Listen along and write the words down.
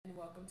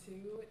welcome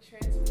to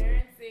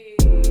Transparency.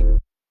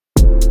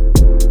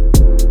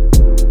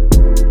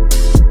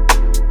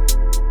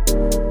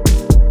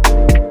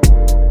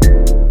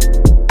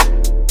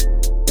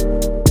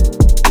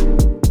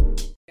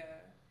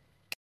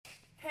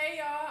 Hey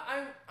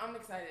y'all, I'm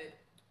excited.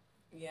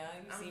 Yeah,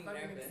 you seem I'm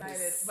nervous.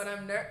 excited, but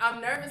I'm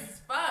nervous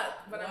as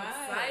fuck. But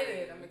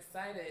Why? I'm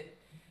excited.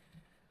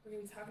 We're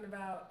gonna be talking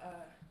about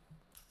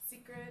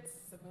secrets.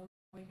 Supposedly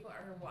people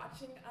are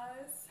watching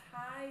us.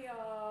 Hi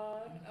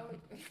y'all.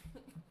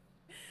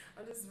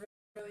 I'm just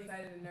really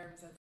excited and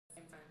nervous at the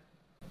same time.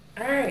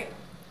 All right,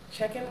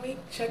 check-in week.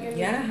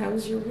 Yeah, how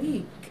was your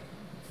week?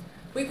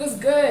 Week was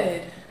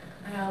good.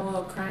 I had a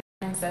little crying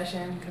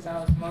session because I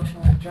was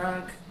emotionally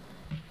drunk.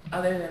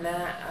 Other than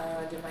that,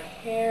 I did my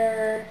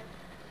hair.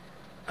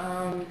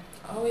 Anytime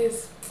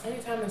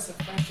it's a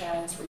fresh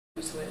ass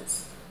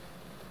Swiss,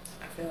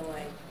 I feel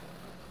like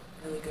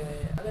really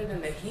good. Other than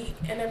the heat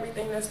and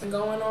everything that's been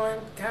going on,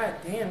 god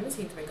damn, this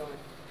heat's been going.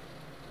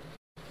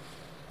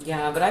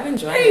 Yeah, but I've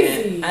enjoyed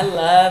Crazy. it. I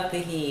love the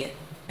heat.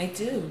 I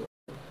do.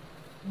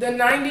 The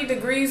 90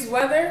 degrees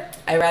weather?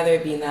 I'd rather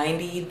it be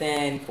 90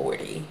 than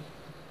 40.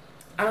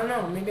 I don't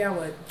know, maybe I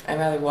would. I'd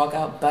rather walk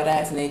out butt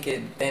ass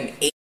naked than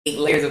eight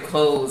layers of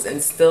clothes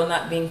and still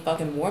not being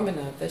fucking warm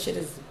enough. That shit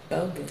is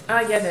bogus.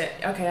 I get it.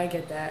 Okay, I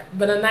get that.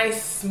 But a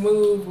nice,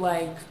 smooth,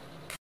 like,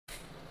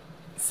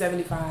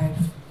 75.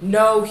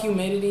 No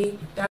humidity.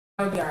 That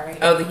would be alright.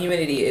 Oh, the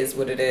humidity is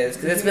what it is.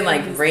 Because it's been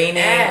like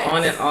raining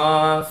on and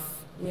off.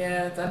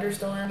 Yeah,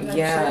 thunderstorms.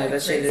 Yeah,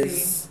 that shit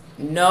is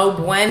no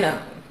bueno.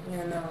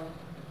 Yeah, no.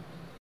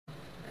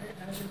 Alright,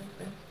 how's your week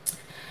been?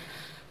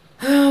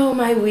 Oh,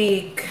 my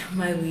week.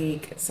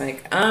 It's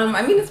like,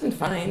 I mean, it's been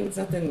fine. It's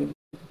nothing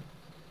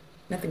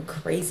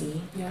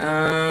crazy.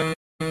 Yeah.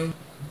 What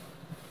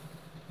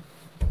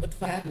the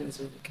fuck happened this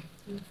week?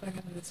 What the fuck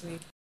happened this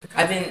week?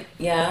 I've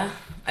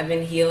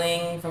been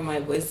healing from my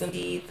wisdom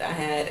teeth. I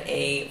had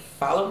a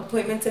follow-up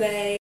appointment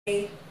today.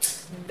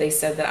 They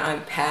said that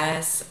I'm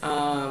past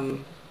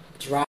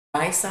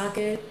dry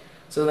socket,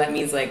 so that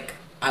means like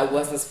I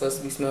wasn't supposed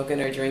to be smoking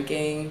or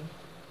drinking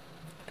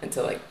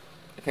until like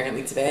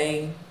apparently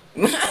today.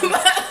 But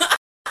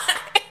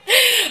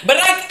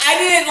I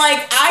didn't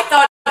like. I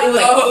thought it was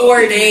like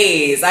 4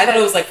 days. I thought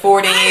it was like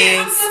 4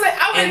 days,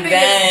 and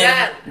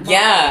then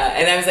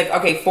and I was like,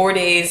 okay, 4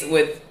 days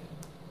with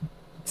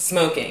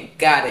smoking,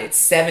 got it.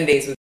 7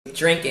 days with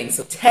drinking.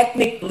 So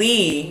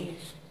technically,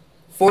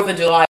 4th of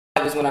July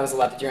was when I was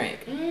allowed to drink.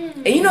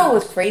 And you know what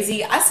was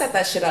crazy? I set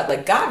that shit up.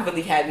 Like, God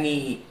really had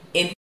me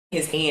in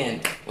his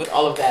hand with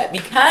all of that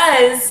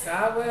because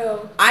God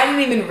will. I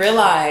didn't even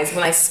realize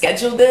when I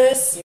scheduled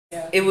this,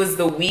 it was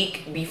the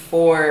week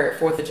before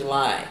 4th of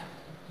July.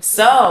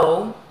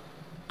 So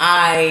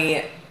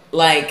I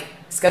like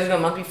scheduled a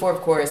month before,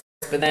 of course.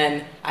 But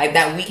then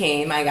that week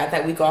came, I got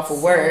that week off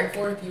of work.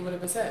 4th, you would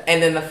have been set.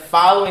 And then the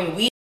following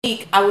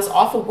week, I was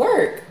off of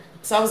work.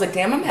 So I was like,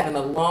 damn, I'm having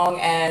a long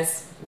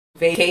ass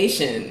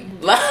vacation.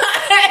 Like,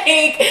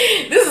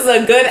 this is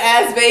a good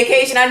ass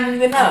vacation. I didn't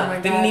even know.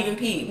 Didn't even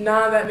peep.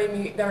 No, that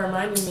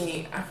reminded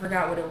me, I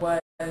forgot what it was.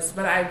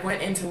 But I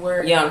went into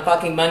work. Yeah, on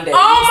fucking Monday. Oh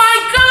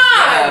my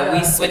god! Yeah,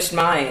 we switched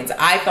minds.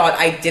 I thought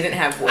I didn't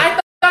have work. I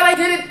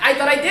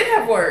thought I did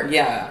have work.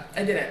 Yeah.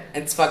 I didn't.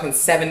 It's fucking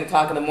 7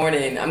 o'clock in the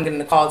morning. I'm getting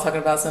a call talking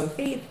about some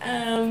Faith.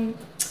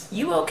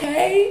 You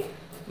okay?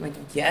 I'm like,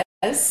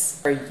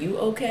 yes. Are you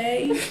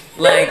okay?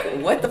 Like,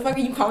 what the fuck are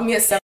you calling me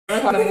at 7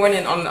 o'clock in the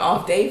morning on an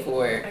off day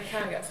for? I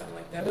kind of got something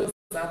like that. It was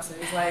opposite.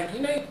 It's like,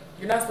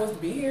 you're not supposed to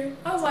be here.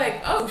 I was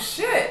like, oh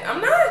shit,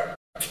 I'm not.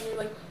 And you're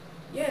like,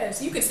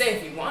 yes, you can stay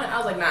if you want. I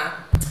was like, nah.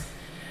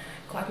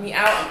 Clock me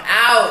out. I'm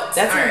out.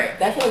 That's all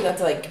right. I feel like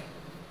that's like,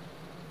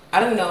 I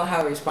don't know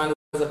how to respond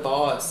as a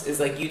boss. Is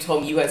like, you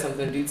told me you had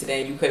something to do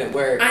today and you couldn't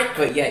work,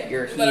 but yet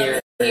you're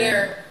here.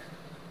 Either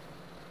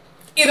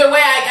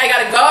way, I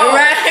gotta go.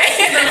 Right.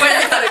 Either way,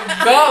 I gotta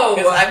go.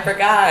 Because I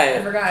forgot.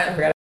 I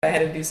forgot. I had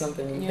to do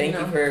something. Thank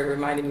you for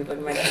reminding me to look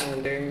at my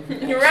calendar.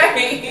 You're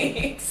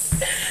right.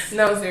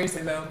 No,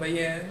 seriously though. But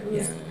yeah, it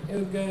was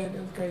good. It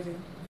was crazy.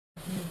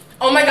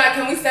 Oh my god,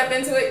 can we step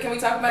into it? Can we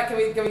talk about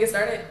it? Can we get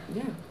started?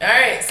 Yeah.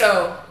 Alright,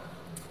 so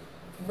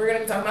we're gonna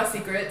be talking about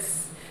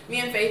secrets.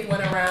 Me and Faith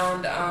went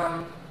around a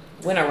town.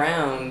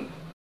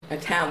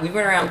 We went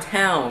around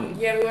town.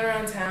 Yeah, we went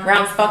around town.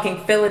 Around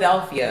fucking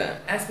Philadelphia.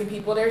 Asking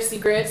people their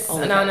secrets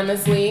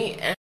anonymously.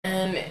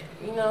 And, if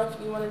you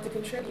wanted to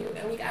contribute.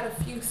 And we got a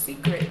few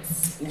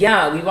secrets.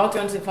 Yeah, we walked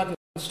around to fucking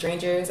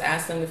strangers,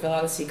 asked them to fill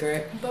out a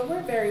secret. But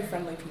we're very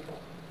friendly people.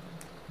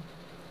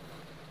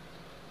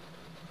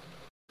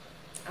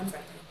 I'm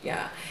friendly.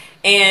 Yeah.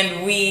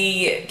 And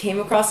we came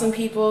across some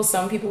people.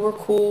 Some people were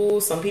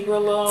cool. Some people were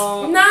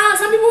low. Nah,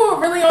 some people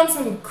were really on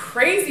some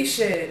crazy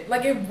shit.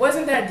 Like, it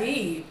wasn't that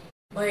deep.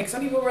 Like,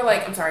 some people were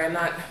like, I'm sorry, I'm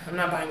not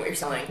buying what you're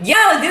selling.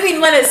 Yeah, like, they didn't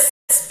even let us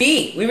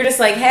speak. We were just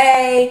like,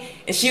 hey.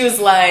 And she was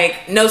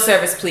like, no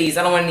service, please.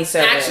 I don't want any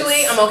service.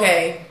 Actually, I'm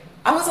okay.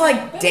 I was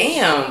like,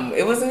 damn.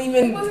 It wasn't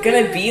even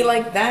gonna be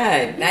like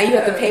that. Now you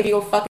have to pay for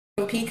your fucking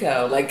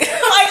Pico. Like,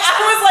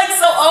 I was like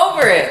so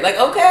over it. Like,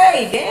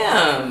 okay,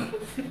 damn.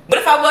 What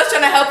if I was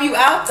trying to help you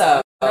out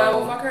though? No,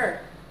 well, fuck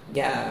her.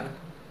 Yeah.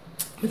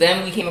 But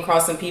then we came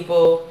across some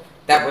people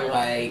that were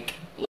like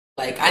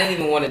I didn't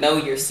even want to know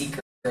your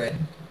secret.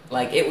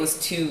 Like it was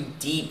too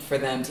deep for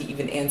them to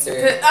even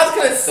answer. I was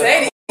gonna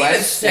say, you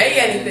didn't say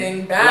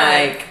anything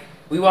back. Like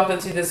we walked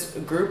into this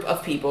group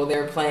of people. They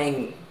were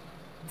playing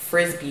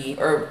frisbee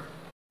or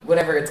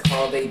whatever it's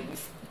called. They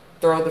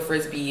throw the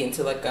frisbee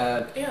into like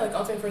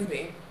ultimate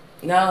frisbee.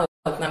 No,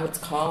 that's not what it's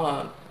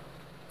called.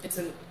 It's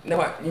a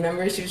no.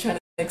 Remember, she was trying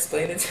to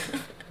explain it to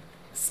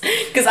us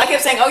because I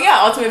kept saying, "Oh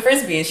yeah, ultimate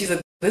frisbee," and she's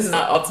like, "This is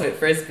not ultimate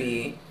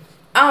frisbee."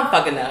 I don't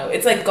fucking know.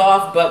 It's like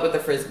golf, but with a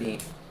frisbee.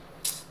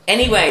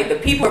 Anyway, the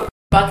people were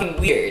fucking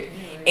weird,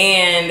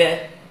 and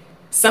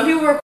some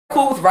people were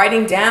cool with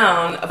writing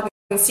down a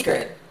fucking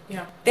secret.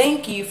 Yeah.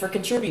 Thank you for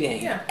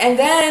contributing. Yeah. And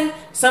then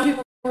some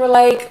people were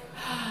like,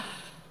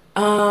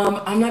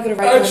 I'm not gonna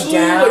write them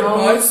down.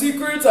 Like my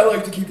secrets, I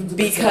like to keep them to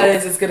because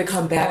myself. it's gonna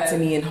come back to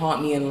me and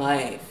haunt me in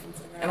life.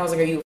 And I was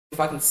like, are you a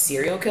fucking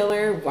serial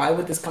killer? Why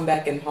would this come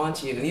back and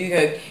haunt you? And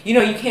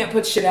you can't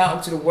put shit out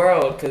into the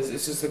world because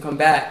it's just gonna come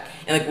back.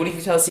 And like, what if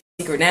you tell a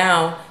secret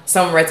now?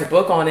 Someone writes a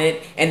book on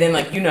it, and then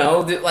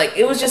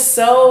it was just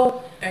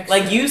so extra.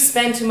 Like you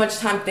spend too much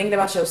time thinking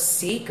about your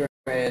secrets.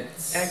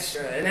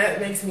 Extra, and that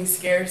makes me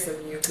scared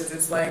of you because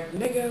it's like,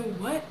 nigga,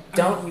 what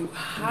are you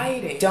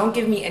hiding? Don't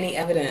give me any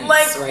evidence.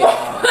 Like, right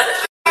what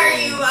now. are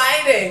you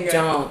hiding?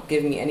 Don't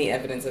give me any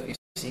evidence of your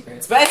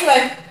secrets. But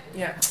anyway,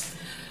 yeah,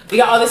 we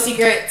got all the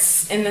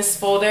secrets in this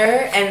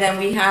folder, and then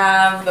we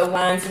have the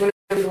ones in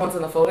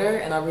the folder,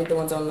 and I'll read the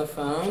ones on the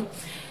phone.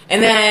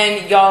 And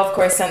then y'all, of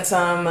course, sent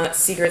some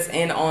secrets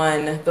in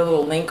on the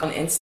little link on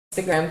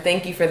Instagram.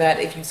 Thank you for that.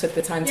 If you took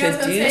the time to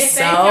do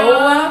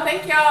so,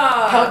 thank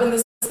y'all, helping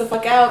this the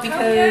fuck out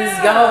because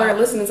y'all are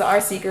listening to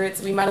our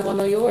secrets. We might as well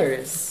know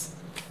yours.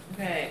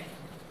 Okay.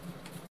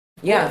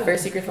 Yeah,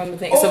 first secret from the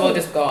thing. So we'll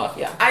just go off.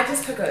 Yeah. I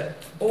just took a.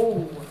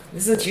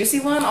 This is a juicy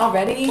one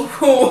already.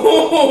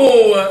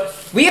 Oh.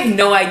 We have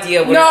no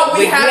idea. We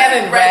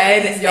haven't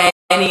read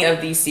any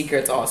of these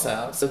secrets.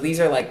 Also, so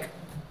these are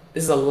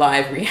this is a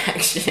live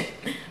reaction.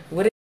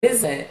 What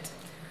is it?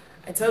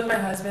 I told my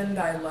husband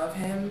I love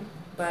him,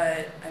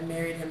 but I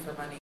married him for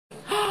money.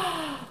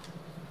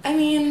 I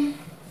mean.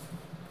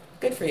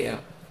 Good for you.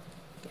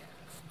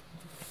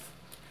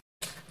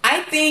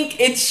 I think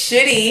it's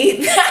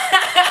shitty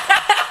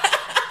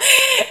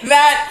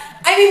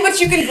but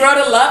you can grow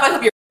to love. I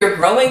hope you're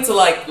growing to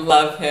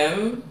love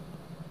him.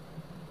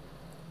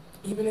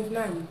 Even if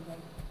not, you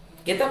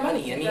get that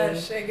money.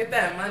 Get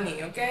that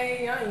money,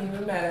 okay? I ain't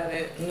even mad at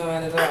it. No,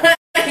 not at all.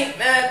 I ain't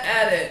mad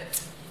at it.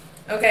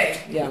 Okay.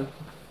 Yeah.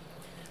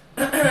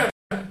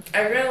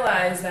 I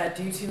realized that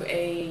due to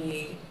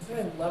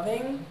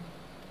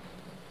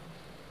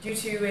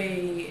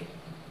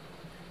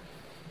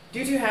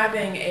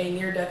having a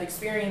near-death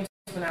experience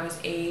when I was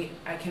 8,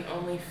 I can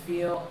only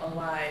feel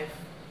alive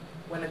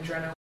when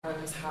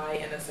adrenaline is high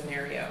in a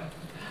scenario.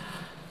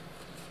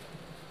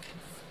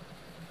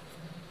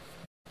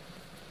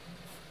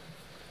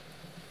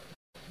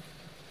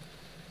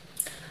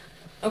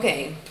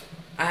 Okay,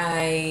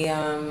 I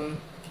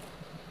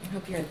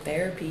hope you're in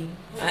therapy.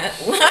 I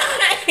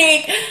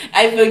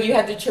feel you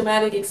had the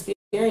traumatic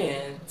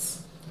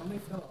experience. Only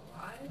feel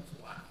alive?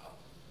 Wow.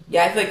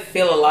 Yeah, I feel like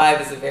feel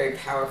alive is a very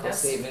powerful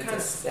statement to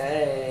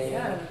say.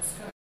 Yeah, it's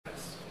kind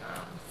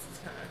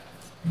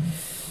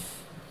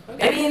of.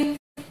 Okay. I mean,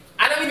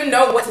 I don't even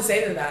know what to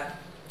say to that.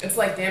 It's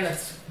like, damn,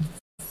 it's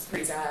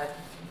pretty sad.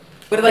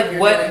 But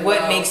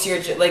what makes your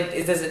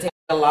does it take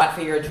a lot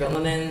for your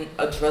adrenaline?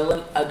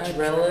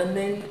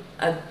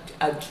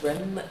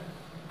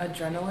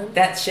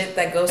 That shit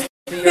that goes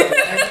through your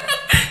blood.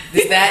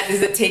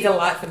 Does it take a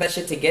lot for that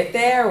shit to get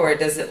there, or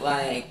does it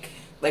like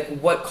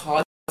what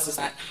causes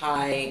that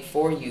high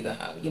for you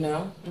though? You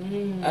know,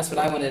 that's what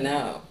I want to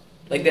know.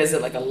 Like, does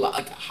it a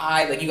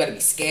high? Like, you got to be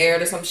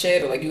scared or some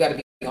shit, or like you got to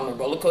be on a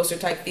roller coaster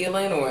type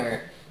feeling,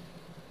 or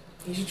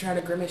you should try to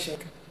grimace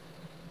shake.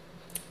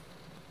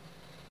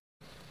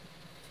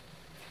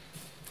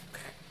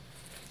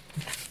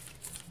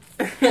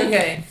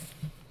 Okay.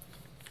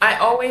 I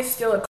always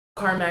steal a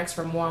CarMax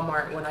from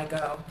Walmart when I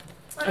go.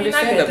 I mean,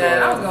 I get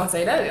that. I was gonna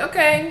say that.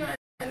 Okay,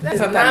 that's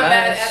not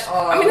bad at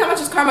all. I mean, how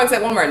much is CarMax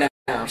at Walmart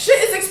now?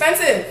 Shit is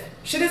expensive.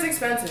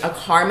 A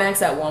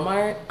CarMax at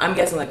Walmart? I'm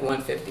guessing like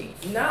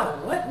 $150. No,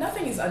 what?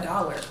 Nothing is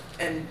 $1,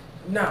 and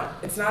no,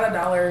 it's not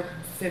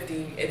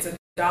 $1.50. It's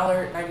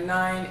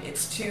 $1.99.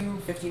 It's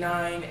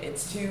 $2.59.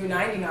 It's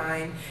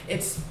 $2.99.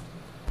 It's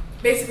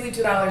basically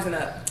 $2 and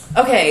up.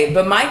 Okay,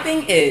 but my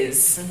thing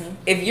is,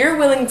 if you're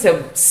willing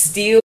to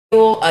steal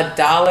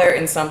 $1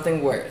 and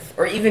something worth,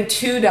 or even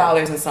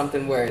 $2 and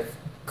something worth,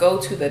 go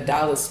to the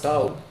dollar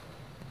store.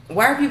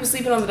 Why are people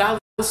sleeping on the dollar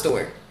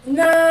store?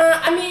 Nah,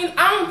 I mean,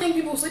 I don't think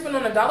people sleeping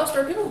on the dollar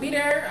store. People be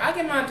there. I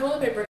get my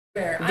toilet paper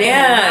there.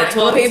 Yeah,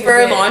 toilet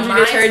paper,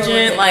 laundry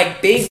detergent,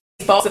 like big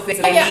bulks of things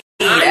that I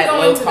need at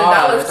low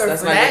cost.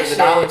 That's why I go to the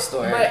dollar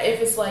store. But if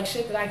it's like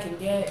shit that I can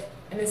get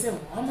and it's in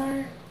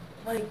Walmart,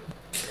 like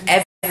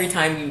every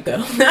time you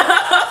go.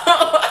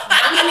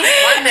 I'm many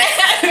fun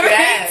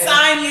Every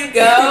time you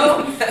go,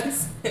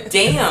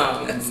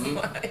 damn. That's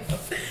wild.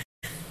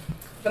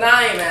 But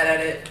I ain't mad at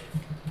it.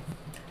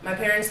 My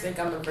parents think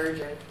I'm a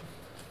virgin.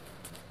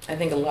 I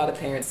think a lot of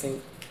parents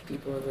think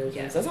people are virgins.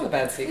 Yeah. That's not a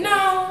bad secret.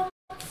 No.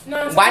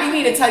 Why do you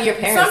need to tell your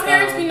parents? Some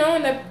parents be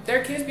knowing that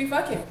their kids be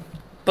fucking.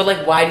 But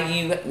like, why do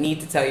you need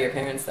to tell your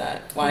parents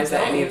that? Why is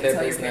that any of their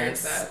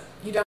business?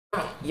 You don't.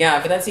 Yeah,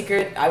 but that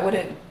secret, I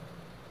wouldn't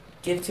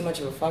give too much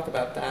of a fuck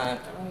about that.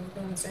 I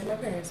don't say my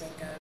parents ain't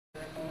got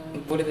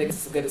it. What are they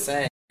going to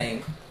say?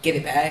 Get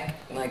it back?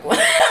 Like, what?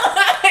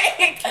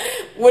 Like,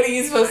 what are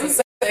you supposed to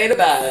say to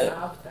that?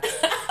 Stop that.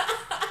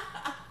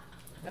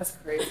 That's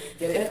crazy.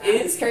 Get it?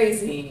 It is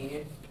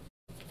crazy.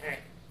 Alright.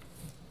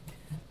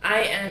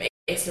 I am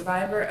a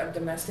survivor of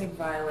domestic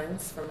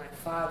violence from my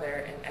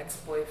father and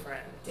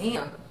ex-boyfriend.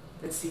 Damn.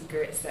 The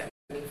secret set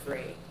me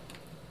free.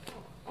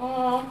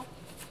 Aww.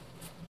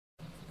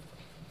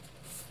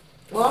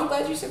 Well, I'm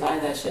glad you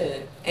survived that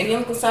shit. And you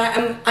don't sorry.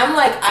 I'm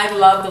like, I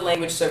love the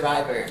language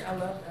survivor. I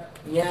love that.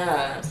 Yeah.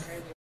 That's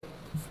crazy.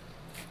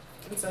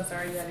 I'm so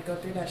sorry you had to go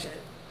through that shit.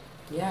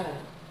 Yeah.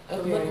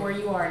 But look where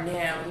you are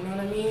now, you know what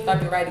I mean?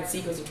 Fucking writing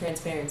secrets of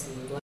transparency.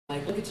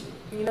 Like, look at you.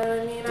 You know what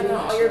I mean? I know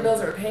all your bills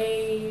are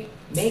paid.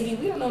 Maybe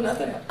we don't know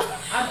nothing.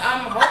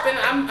 I'm hoping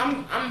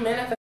I'm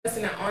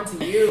manifesting it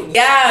onto you.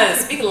 Yeah,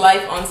 speak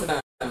life onto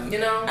them. You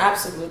know?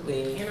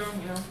 Absolutely. You know.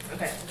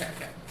 Okay.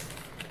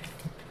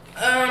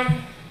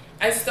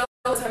 I stole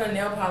a ton of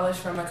nail polish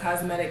from a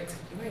cosmetic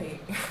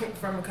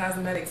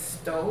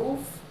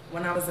stove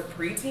when I was a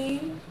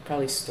preteen.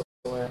 Probably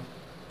store.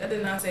 That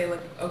did not say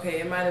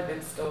okay, it might have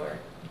been store.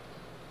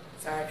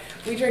 Sorry.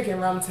 We drinking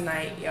rum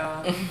tonight,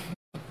 y'all.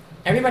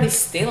 Everybody's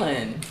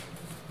stealing.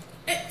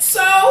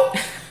 So,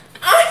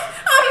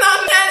 I'm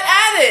not mad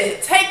at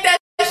it. Take that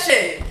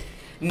shit.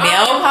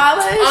 Nail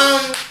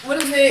polish?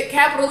 What is it?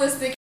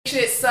 Capitalistic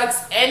shit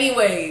sucks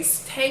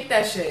anyways. Take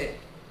that shit.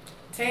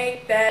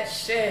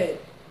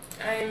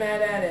 I ain't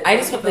mad at it. I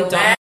just hope they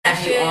don't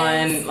have you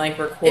on, like,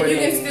 recording.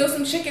 If you can steal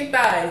some chicken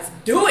thighs,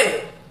 do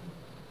it.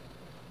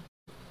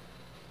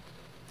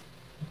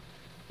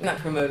 I'm not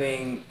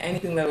promoting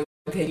anything that will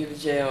take you to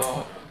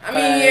jail. I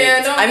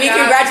mean,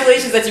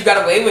 congratulations that you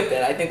got away with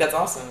it. I think that's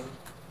awesome.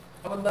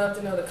 I would love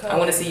to know the color. I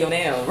want to see your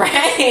nail.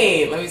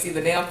 Right. Let me see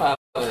the nail polish.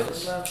 I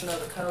would love to know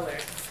the color.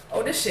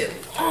 Oh, this shit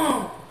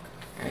long. All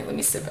right, let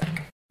me sit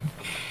back.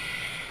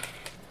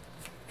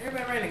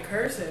 Everybody writing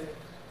cursive.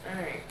 All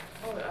right,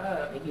 hold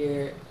up.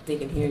 They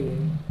can hear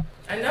you.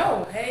 I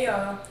know. Hey,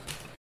 y'all.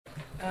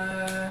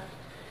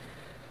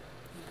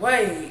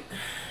 Wait.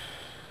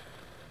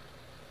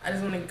 I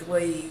just want to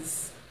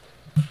glaze.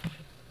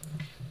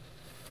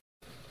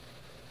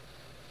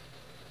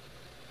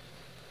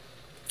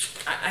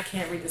 I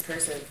can't read this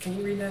cursive. Can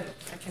you read that?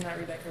 I cannot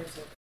read that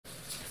cursive.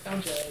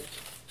 Don't judge.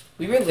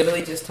 We were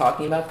literally just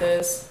talking about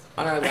this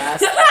on our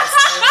last episode.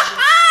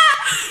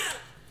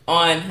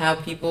 On how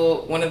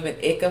one of an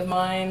ick of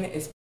mine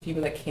is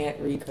people that can't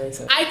read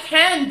cursive. I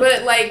can,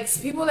 but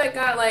people that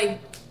got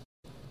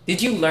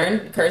Did you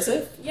learn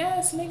cursive?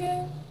 Yes,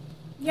 nigga.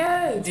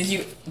 Yes.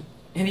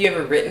 Have you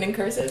ever written in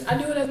cursive? I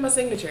do it as my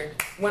signature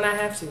when I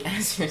have to.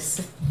 As your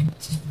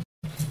signature.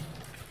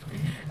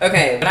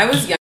 Okay, when I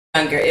was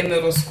younger, in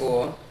middle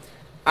school,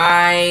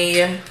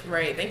 Right,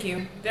 thank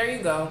you. There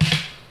you go.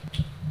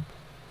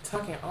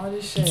 Talking all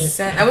this shit.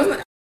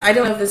 I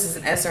don't know if this is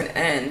an S or an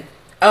N.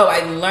 Oh,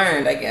 I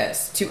learned, I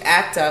guess, to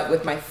act out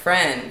with my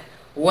friend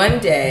one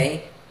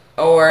day,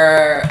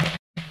 or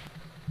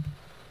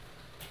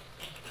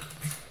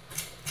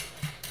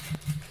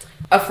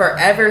a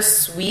forever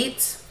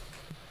sweet,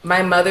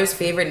 my mother's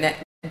favorite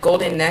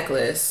golden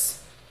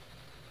necklace,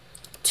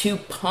 to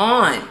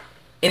pawn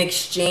in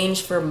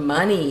exchange for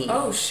money.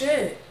 Oh,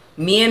 shit.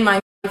 Me and my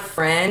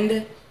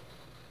friend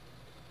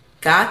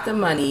got the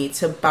money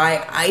to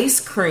buy ice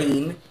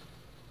cream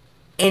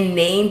and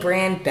name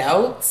brand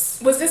belts.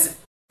 Was this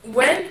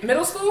when?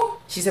 Middle school?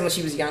 She said when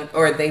she was young,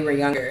 or they were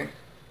younger.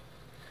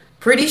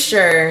 Pretty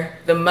sure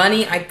the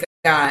money I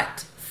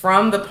got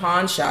from the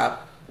pawn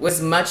shop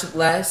was much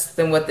less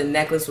than what the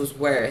necklace was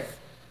worth.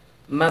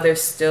 Mother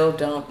still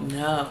don't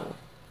know.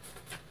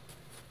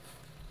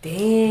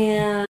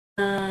 Damn.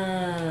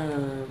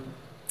 I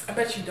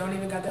bet you don't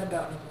even got that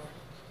belt no more.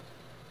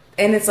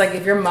 And it's like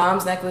if your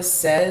mom's necklace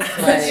says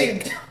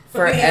like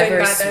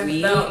forever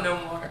sweet. That belt no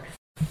more.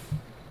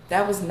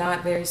 That was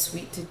not very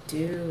sweet to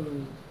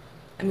do.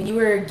 I mean, you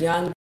were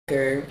younger.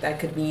 That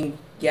could mean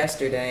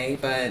yesterday,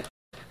 but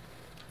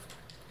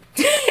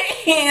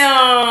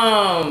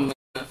damn.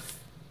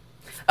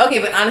 Okay,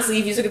 but honestly,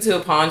 if you took it to a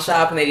pawn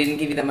shop and they didn't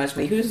give you that much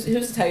money, who's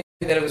to tell you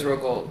that it was real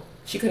gold?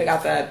 She could have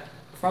got that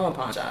from a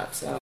pawn shop.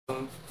 So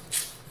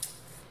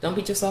don't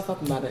beat yourself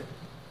up about it.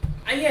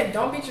 Yeah,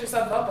 don't beat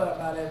yourself up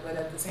about it, but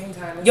at the same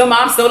time, your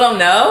mom still don't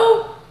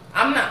know?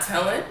 I'm not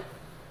telling.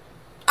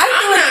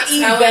 I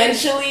feel like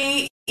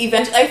eventually,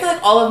 I feel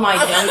like all of my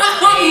younger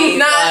days,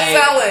 not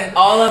telling.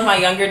 All of my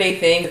younger day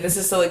things, this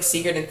is still like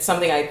secret and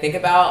something I think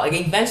about. Like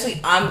eventually,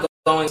 I'm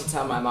going to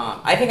tell my mom.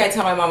 I think I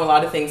tell my mom a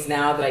lot of things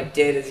now that I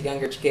did as a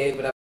younger kid,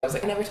 but was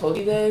like, I never told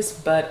you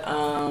this, but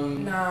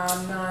Nah,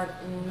 I'm not.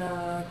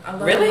 Nah. I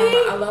love really? My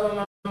mama. I love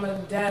my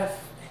mama to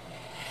death.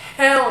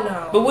 Hell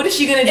no. But what is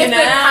she gonna do now?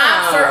 If the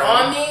cops are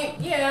on me,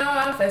 yeah,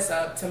 I'll fess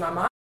up to my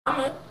mama.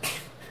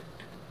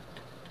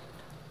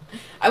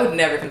 I would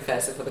never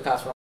confess if the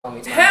cops were on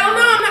me. Hell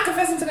no, I'm not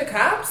confessing to the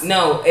cops.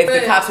 No, if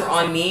the cops were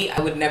on me, I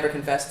would never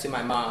confess to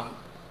my mom.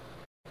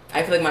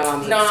 I feel like my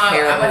mom's a terrible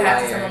I would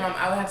have liar. to tell my mom.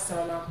 I would have to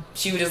tell my mom.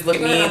 She would just look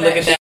at me, look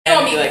at that, She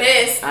gonna and be like,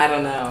 pissed. I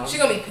don't know. She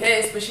gonna be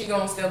pissed, but she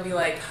gonna still be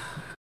like,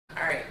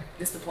 all right,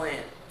 this is the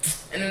plan.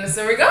 And then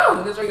there we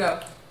go. This we go.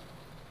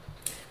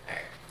 All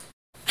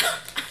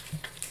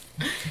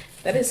right.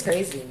 That is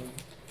crazy.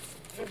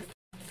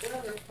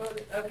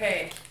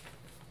 Okay.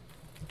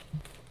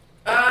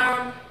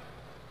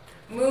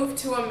 Moved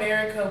to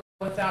America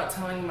without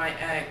telling my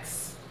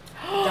ex. ...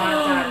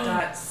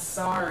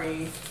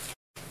 Sorry.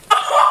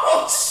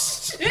 Oh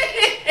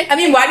shit! I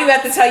mean, why do you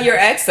have to tell your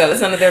ex though?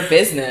 It's none of their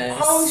business.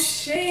 Oh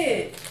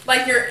shit!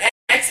 Like your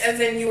ex, as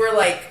in you were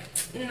like,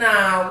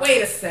 nah.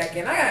 Wait a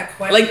second, I got a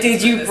question. Like,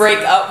 did you break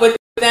up with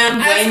them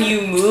when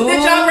you moved?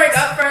 Did y'all break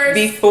up first?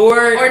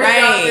 Before, or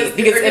right?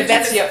 Because if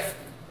that's your,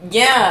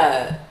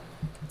 yeah.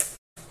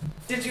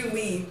 Did you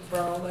leave,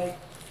 bro? Like,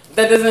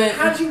 that doesn't.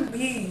 How'd you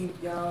leave,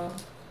 y'all?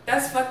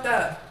 That's fucked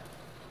up.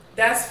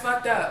 That's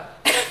fucked up.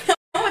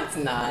 No, it's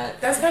not.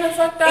 That's kind of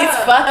fucked up. It's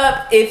fucked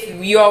up if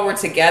you all were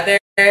together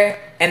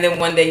and then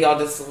one day y'all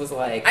just was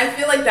like. I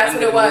feel like that's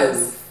what it was.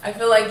 Move. I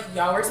feel like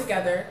y'all were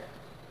together.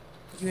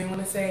 You didn't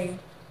want to say,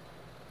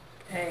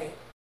 hey,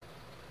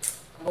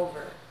 I'm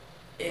over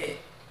it.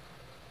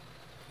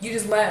 You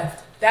just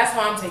left. That's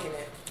how I'm taking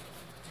it.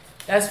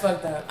 That's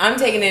fucked up. I'm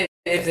taking it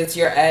if it's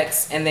your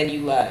ex and then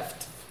you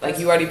left. Like,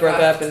 you already broke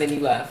up and then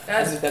you left.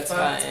 That's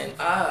fine.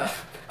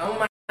 Oh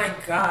my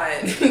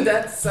god.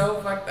 That's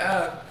so fucked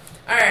up.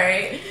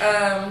 Alright.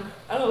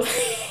 Oh.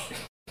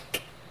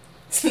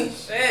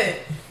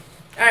 Shit.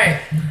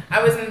 Alright.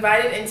 I was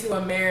invited into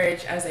a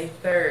marriage as a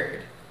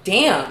third.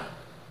 Damn.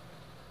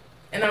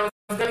 And I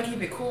was gonna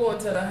keep it cool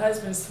until the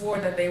husband swore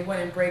that they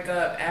wouldn't break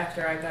up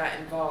after I got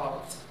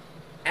involved.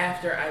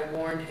 After I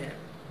warned him.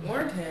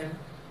 Warned him?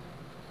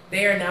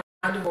 They are now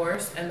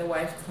divorced and the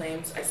wife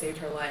claims I saved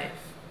her life.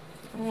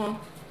 Oh.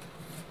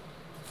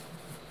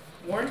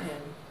 Warned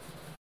him.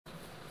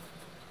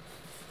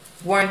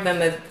 Warned them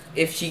that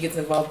if she gets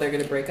involved, they're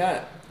gonna break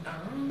up.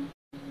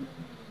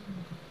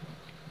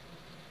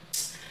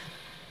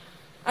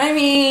 I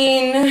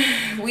mean,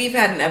 we've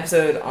had an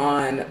episode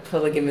on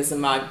polygamous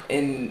and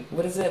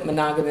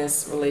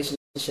monogamous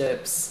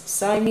relationships.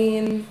 So I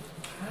mean,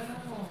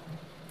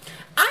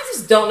 I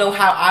just don't know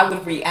how I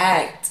would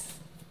react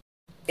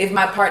if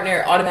my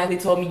partner automatically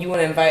told me you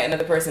want to invite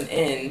another person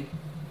in.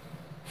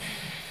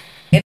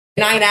 And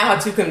I now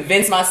have to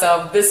convince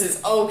myself this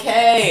is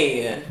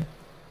okay.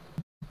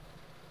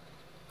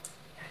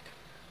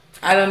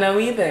 I don't know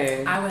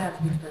either. I would have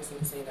to be the person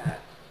to say that.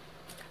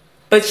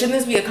 But shouldn't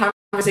this be a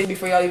conversation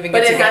before y'all even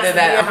get together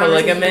that are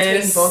polygamous?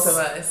 Between both of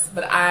us.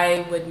 But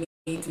I would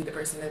need to be the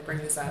person to bring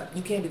this up.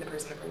 You can't be the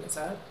person to bring this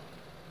up.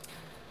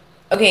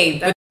 Okay,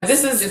 but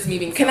this is just me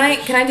being Can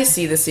I just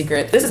see The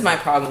Secret? This is my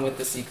problem with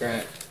The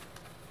Secret.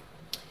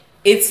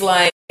 It's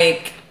like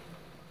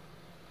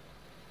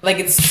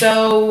it's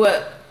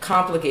so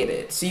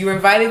complicated. So you were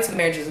invited to the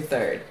marriage as a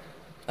third.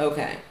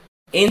 Okay.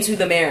 Into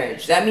the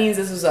marriage. That means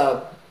this was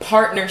a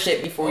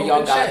partnership before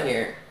y'all got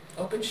here.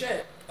 Open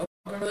shit.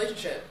 Open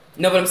relationship.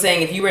 No, but I'm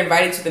saying if you were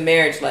invited to the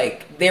marriage,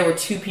 like, there were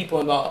two people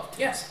involved.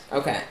 Yes.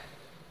 Okay.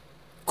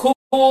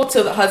 Cool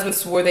till the husband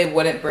swore they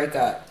wouldn't break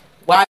up.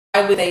 Why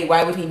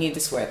would he need to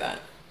swear that?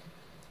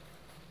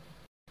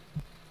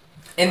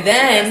 And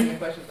then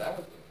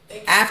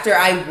after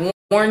I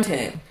warned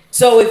him.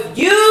 So if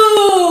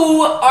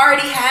you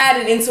already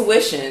had an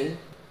intuition,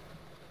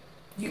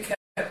 you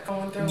kept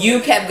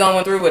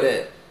going through with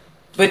it.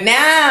 But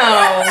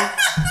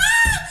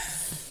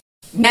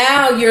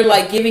now you're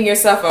like giving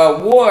yourself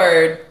an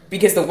award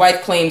because the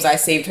wife claims I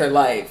saved her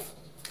life.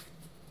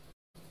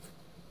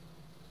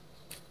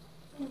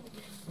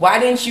 Why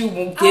didn't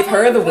you give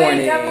her the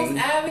warning? Devil's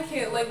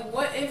advocate. Like,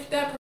 what if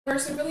that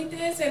person really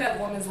did save that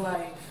woman's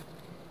life?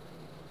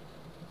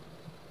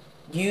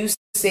 You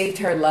saved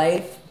her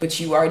life,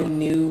 but you already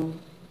knew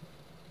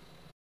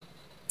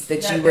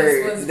that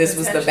this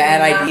was the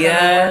bad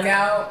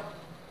idea.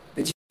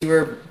 That you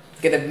were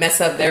gonna mess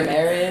up their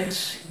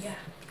marriage. Yeah.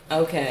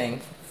 Okay.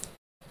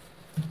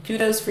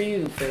 Kudos for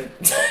you for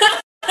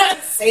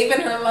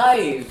saving her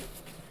life.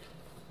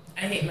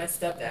 I hate my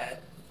stepdad.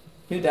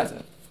 Who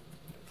doesn't?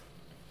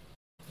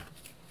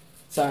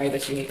 Sorry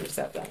that you hate your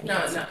stepdad. No,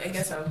 I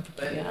guess so.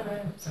 But yeah.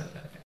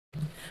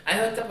 I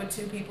hooked up with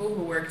two people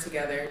who worked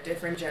together,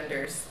 different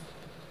genders.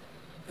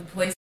 The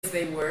places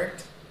they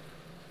worked,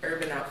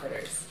 Urban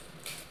Outfitters.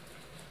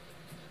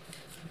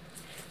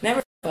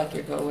 Never fuck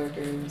your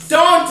coworkers.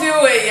 Don't do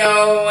it,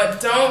 yo.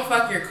 Don't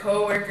fuck your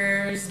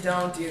coworkers.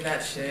 Don't do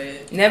that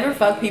shit. Never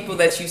fuck people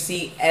that you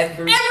see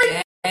every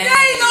day.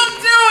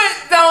 Don't do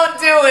it. Don't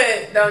do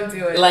it. Don't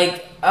do it.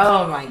 Like,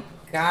 oh my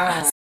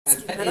god.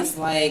 That is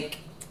like...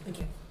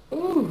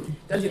 Ooh,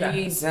 Don't do that.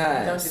 Jesus.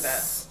 Don't do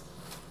that.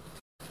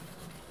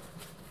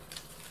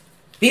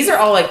 These are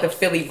all like the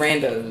Philly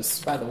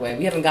randos, by the way.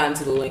 We haven't gotten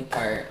to the link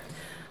part.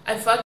 I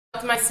fucked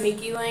my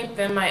sneaky link,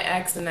 then my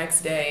ex the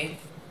next day.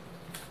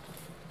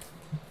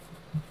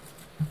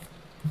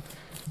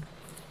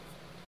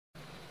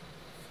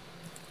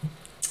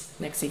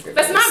 Next secret.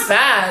 That's not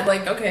bad.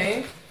 Like,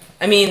 okay.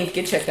 I mean,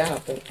 get checked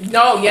out. But...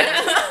 No,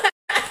 yeah.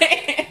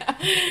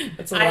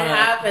 That's a I lot.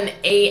 have an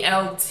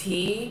ALT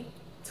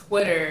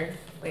Twitter.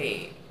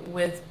 Wait,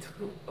 with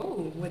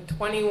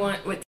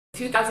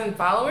 2,000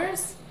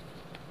 followers.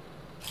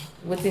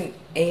 What's an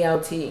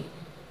ALT?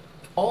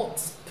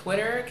 Alt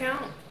Twitter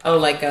account. Oh,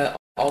 like a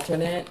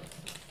alternate,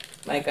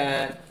 like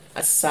a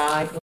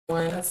side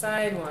one. A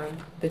side one.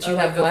 That you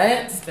have what?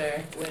 A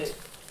Finster with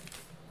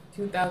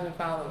 2,000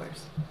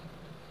 followers.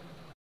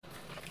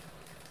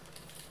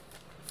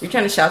 You're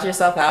trying to shout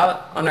yourself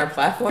out on our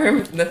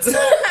platform? That's okay.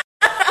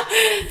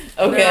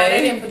 No, I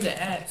didn't put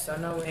the at, so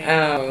no way.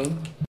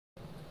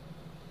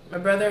 My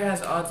brother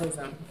has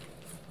autism.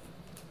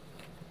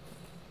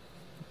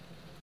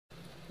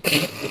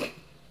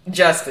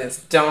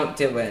 Justice, don't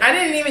do it. I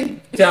didn't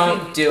even.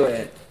 Don't do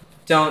it.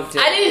 Don't do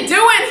it. I didn't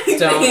do anything.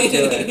 Don't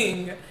do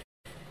it.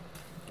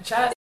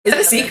 Shout out, Is it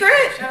a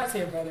secret? Shout out to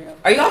your brother.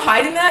 Are y'all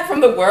hiding that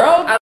from the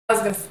world? I was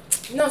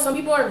gonna. Some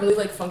people are really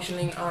like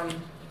functioning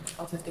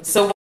autistic.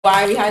 So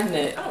why are we hiding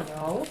it? I don't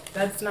know.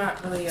 That's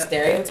not really a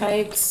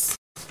Stereotypes.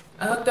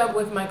 I hooked up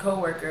with my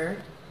coworker.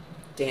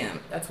 Damn.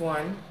 That's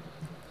one.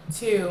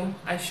 Two,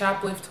 I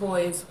shoplifted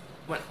toys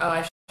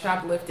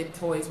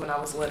when I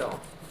was little.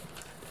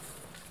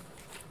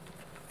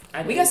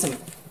 We got some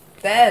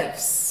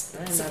thefts.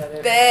 I ain't mad at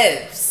it.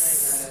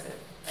 Thefts.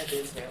 I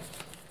did too.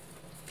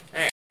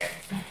 Alright.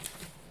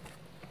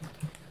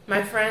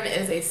 My friend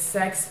is a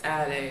sex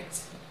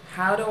addict.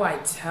 How do I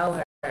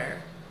tell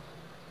her?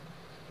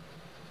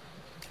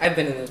 I've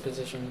been in this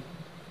position.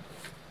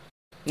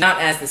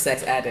 Not as the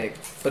sex addict,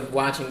 but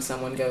watching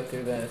someone go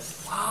through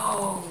this.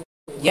 Whoa.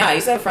 Yeah, I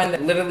used to have a friend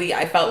that literally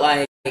I felt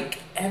like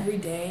every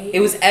day. It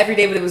was every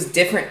day, but it was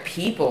different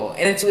people,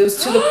 and it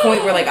was to the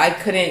point where like I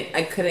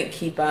couldn't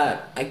keep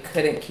up. I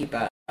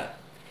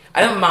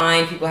don't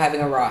mind people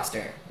having a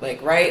roster,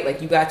 like right,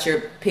 like you got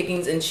your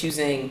pickings and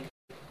choosing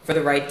for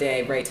the right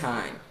day, right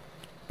time.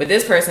 But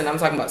this person, I'm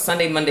talking about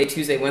Sunday, Monday,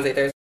 Tuesday, Wednesday,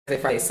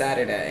 Thursday, Friday,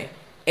 Saturday,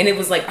 and it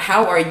was like,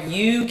 how are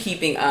you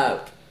keeping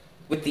up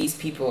with these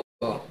people?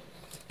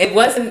 It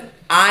wasn't.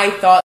 I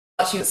thought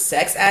she was a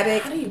sex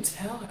addict. How do you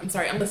tell her? I'm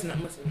sorry. I'm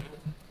listening.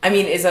 I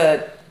mean,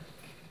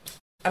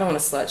 I don't want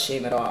to slut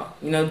shame at all.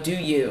 You know, do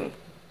you?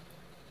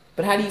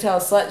 But how do you tell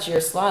a slut you're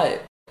a slut?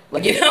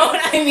 Like, you know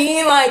what I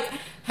mean? Like,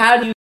 how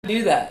do you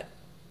do that?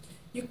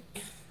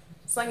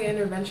 It's like an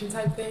intervention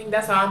type thing.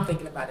 That's how I'm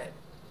thinking about it.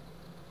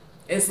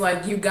 It's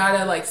like you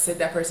gotta like sit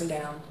that person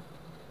down.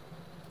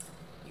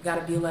 You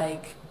gotta be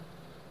like,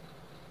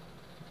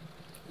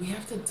 we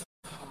have to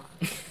talk.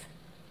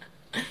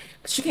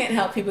 But you can't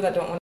help people that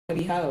don't want to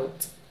be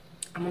helped.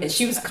 And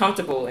she was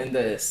comfortable in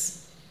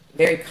this.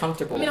 Very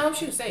comfortable. I mean, I hope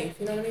she was safe.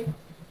 You know what I mean?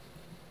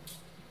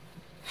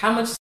 How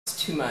much is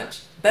too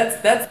much?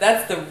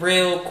 That's the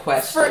real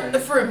question.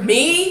 For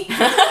me?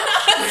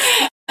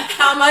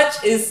 How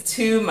much is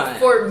too much?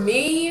 For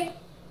me,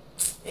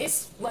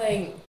 it's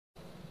like,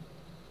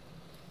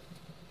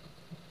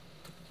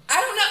 I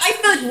don't know. I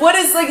feel like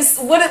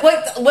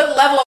what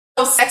level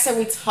of sex are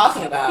we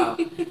talking about?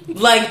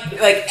 like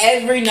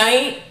every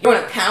night you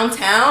want to pound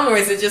town, or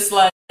is it just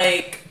like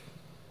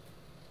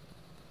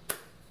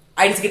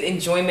I just get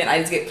enjoyment, I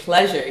just get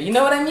pleasure? You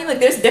know what I mean? Like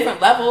there's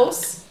different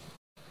levels.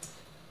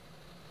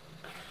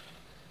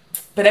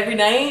 But every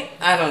night,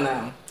 I don't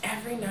know.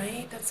 Every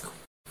night? That's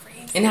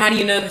crazy. And how do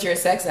you know that you're a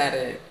sex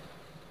addict?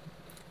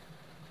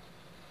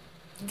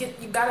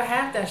 You gotta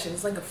have that shit.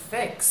 It's like a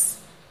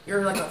fix.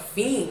 You're like a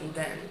fiend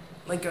then.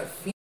 Like a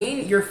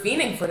fiend. You're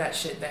fiending for that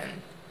shit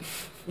then.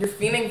 You're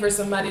fiending for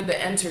somebody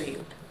to enter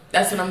you.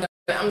 That's what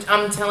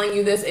I'm telling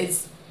you this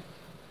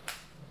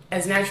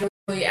as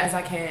naturally as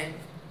I can.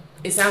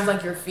 It sounds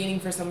like you're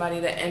fiending for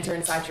somebody to enter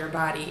inside your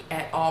body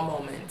at all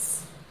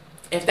moments.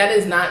 If that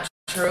is not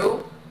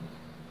true,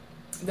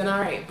 then all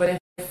right. But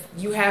if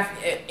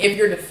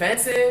you're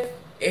defensive,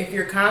 if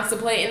you're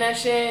contemplating that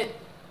shit,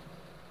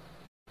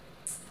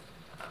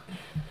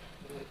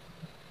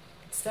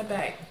 step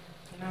back,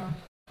 you know.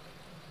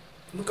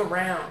 Look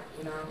around,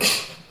 you know.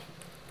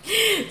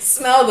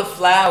 Smell the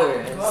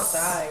flowers. Go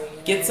outside.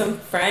 Get some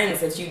friends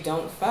that you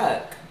don't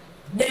fuck.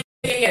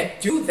 Yeah,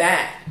 do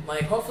that.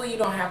 Like, hopefully you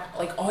don't have,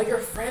 like, all your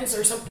friends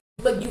or something.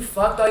 Like, you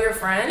fucked all your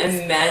friends.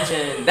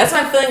 Imagine. That's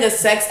what I'm feeling a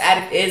sex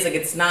addict is. Like,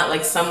 it's not,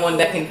 like, someone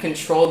that can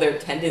control their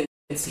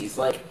tendencies.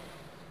 Like,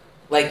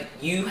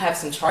 you have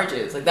some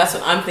charges. Like, that's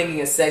what I'm thinking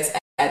a sex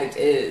addict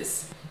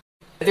is.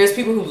 There's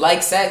people who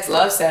like sex,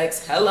 love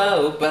sex,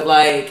 hello. But,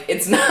 like,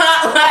 it's not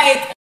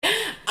like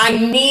I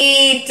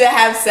need to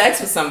have sex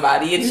with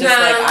somebody. It's just,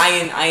 like,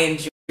 I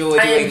enjoy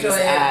doing this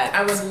act.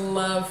 I would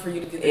love for you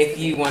to do this. If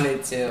you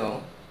wanted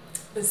to.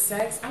 The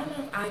sex, I don't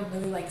know if I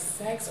really like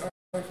sex or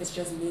if it's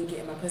just me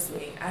getting my pussy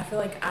ate. I feel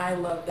like I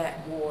love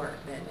that more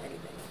than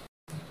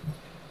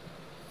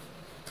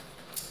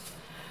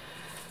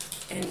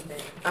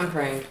anything. I'm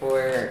praying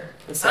for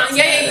the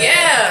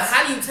yeah.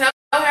 How do you tell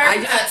her?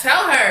 You gotta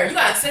tell her. You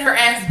gotta sit her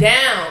ass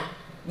down.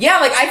 Yeah,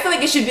 like I feel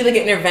like it should be like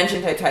an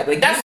intervention type.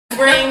 Like that's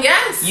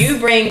you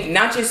bring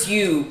not just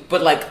you,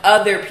 but like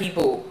other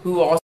people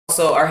who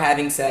also are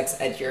having sex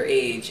at your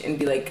age, and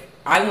be like,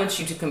 I want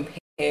you to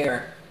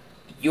compare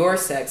your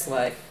sex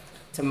life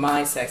to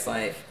my sex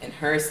life and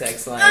her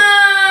sex life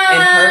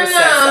and her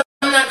sex life.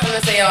 I'm not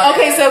gonna say all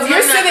okay, that. So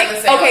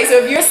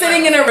if you're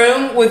sitting in a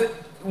room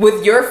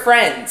with your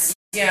friends,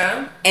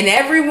 yeah, and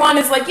everyone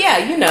is like, yeah,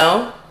 you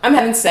know, I'm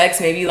having sex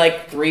maybe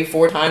like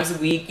 3-4 times a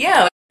week.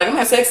 Yeah, like I'm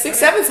having sex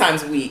 6-7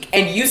 times a week,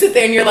 and you sit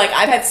there and you're like,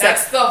 I've had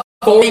sex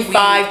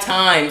 45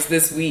 times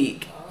this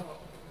week. Oh.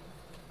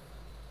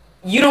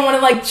 You don't want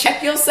to like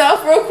check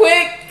yourself real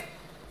quick?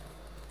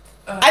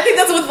 I think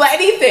that's with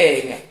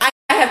anything. I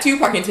have 2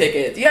 parking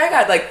tickets. Yeah, I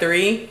got like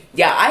 3.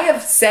 Yeah, I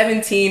have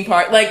 17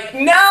 like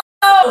no,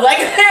 like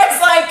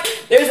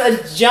there's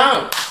a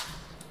jump.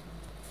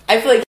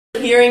 I feel like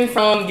hearing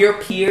from your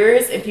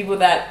peers and people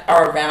that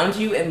are around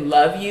you and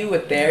love you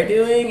what they're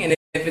doing, and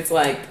if it's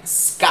like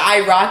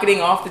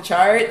skyrocketing off the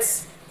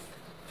charts,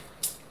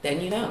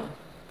 then you know.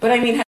 But I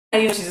mean, how do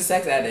you know she's a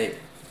sex addict?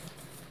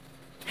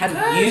 How do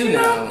you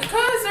know?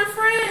 Because they're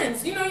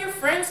friends. You know, your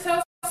friends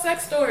tell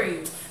sex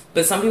stories.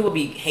 But some people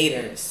be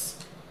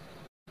haters.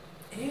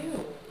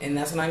 Ew. And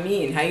that's what I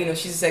mean. How do you know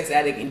she's a sex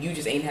addict and you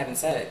just ain't having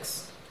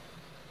sex?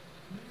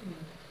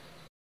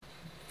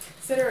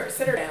 Sit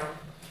her down.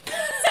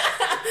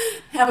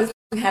 Have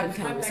a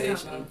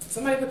conversation.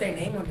 Somebody put their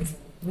name on this.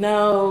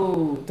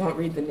 No, don't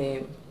read the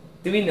name.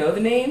 Do we know the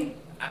name?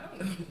 I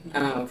don't know.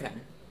 Oh, okay.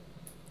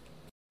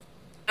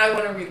 I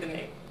want to read the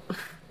name.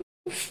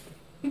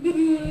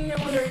 I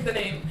want to read the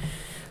name.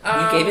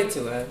 You gave it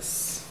to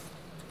us.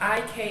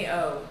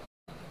 IKO.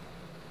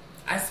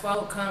 I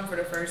swallowed cum for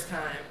the first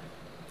time.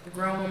 The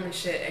grown woman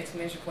shit!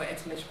 Exclamation point!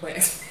 Exclamation point!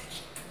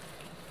 Exclamation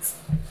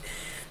point.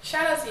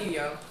 Shout out to you,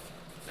 yo.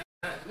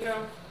 You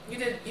know, you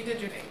did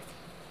your thing.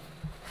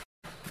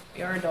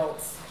 You're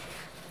adults.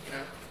 You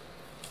know,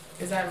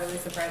 is that really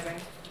surprising?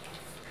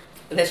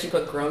 That she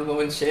put grown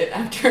woman shit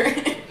after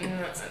it?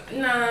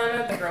 No,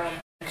 not the grown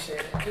woman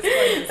shit.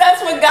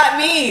 That's what got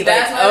me.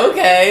 That's like,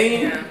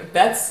 okay, yeah.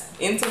 That's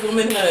into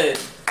womanhood.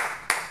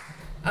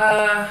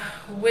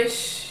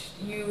 Wish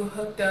you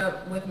hooked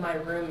up with my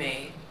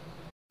roommate.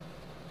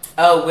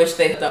 Oh, wish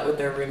they hooked up with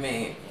their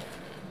roommate.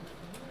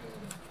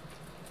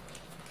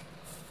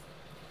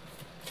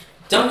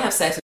 Don't have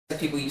sex with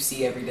people you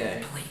see every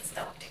day. Please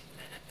don't do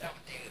that.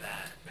 Don't do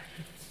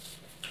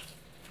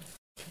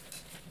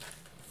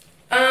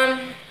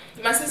that.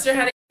 My sister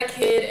had a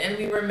kid and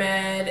we were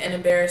mad and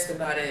embarrassed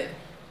about it.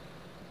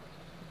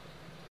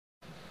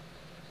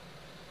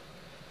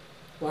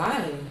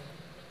 Why?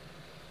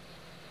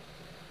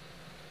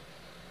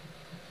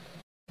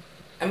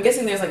 I'm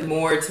guessing there's like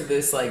more to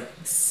this like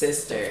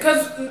sister.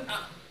 Cause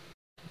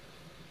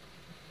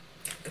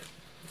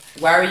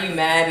why are you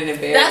mad and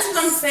embarrassed? That's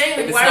what I'm saying.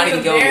 Like, it's why not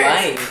even your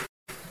life.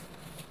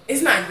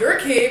 It's not your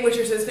kid with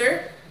your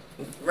sister,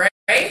 right?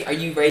 Are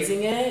you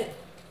raising it?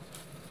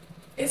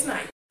 It's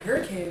not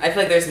your kid. I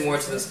feel like there's more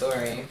to the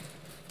story.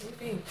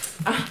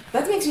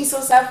 That makes me so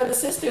sad for the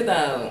sister,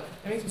 though.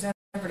 That makes me sad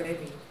for the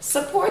baby.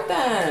 Support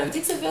them. It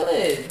takes a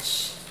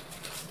village.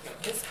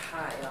 It's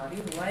hot, y'all.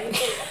 These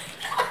lights.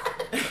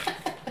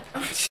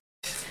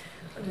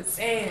 I'm just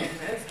saying,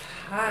 it's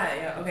hot.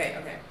 Yeah. Okay.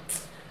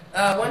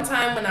 One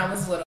time when I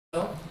was little,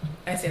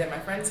 I stayed at my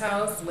friend's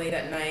house late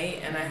at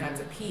night and I had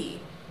to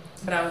pee.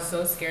 But I was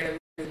so scared it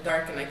was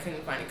dark and I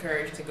couldn't find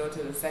courage to go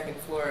to the second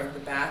floor of the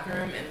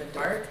bathroom in the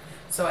dark.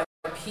 So I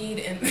peed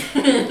in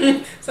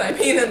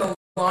the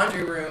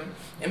laundry room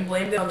and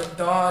blamed it on the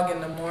dog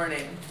in the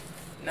morning.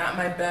 Not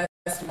my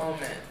best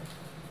moment.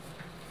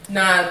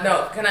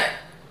 No. Can I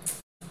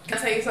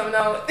tell you something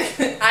though?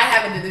 I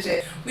haven't did this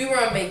shit. We were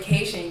on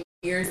vacation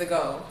years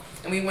ago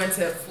and we went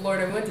to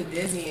Florida. We went to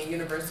Disney and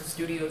Universal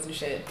Studios and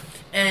shit.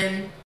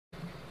 And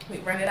we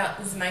rented out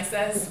this nice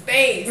ass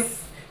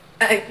space.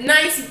 A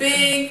nice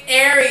big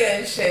area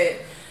and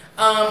shit.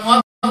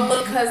 All my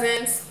little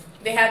cousins,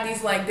 they had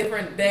these like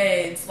different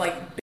beds, like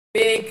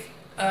big,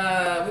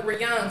 we were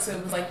young, so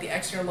it was like the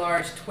extra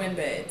large twin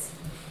beds.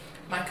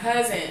 My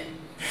cousin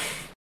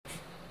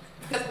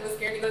was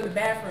scared to go to the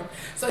bathroom,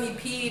 so he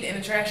peed in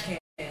a trash can.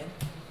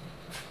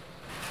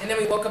 And then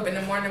we woke up in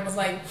the morning and was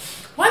like,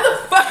 why the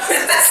fuck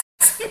is that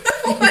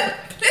smell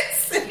like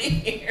this in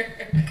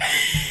here?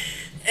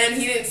 And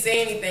he didn't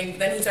say anything,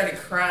 then he started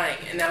crying,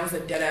 and that was a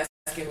dead ass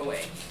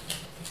giveaway.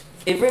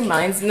 It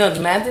reminds the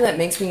mad thing that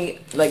makes me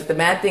like the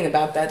mad thing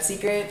about that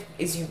secret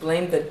is you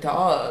blame the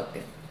dog.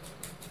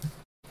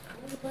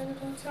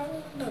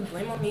 Don't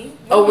blame on me.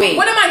 Oh wait.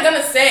 What am I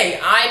gonna say?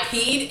 I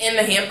peed in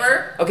the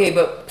hamper? Okay,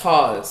 but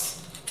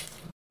pause.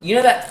 You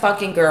know that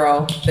fucking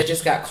girl that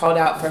just got called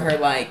out for her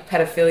like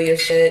pedophilia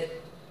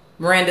shit?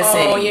 Miranda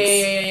Sings. Oh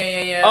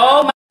yeah.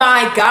 Oh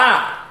my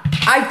god.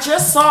 I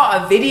just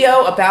saw a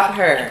video about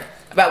her.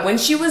 about when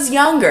she was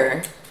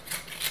younger,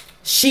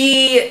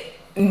 she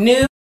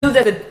knew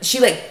that she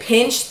like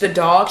pinched the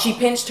dog. She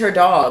pinched her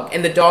dog,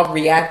 and the dog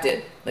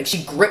reacted. Like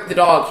she gripped the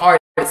dog hard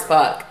as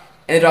fuck,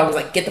 and the dog was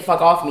like, "Get the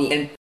fuck off me,"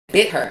 and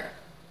bit her.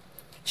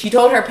 She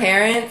told her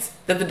parents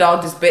that the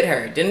dog just bit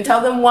her. Didn't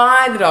tell them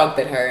why the dog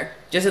bit her.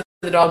 Just that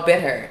the dog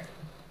bit her,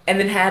 and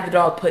then had the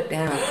dog put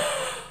down.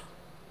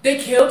 They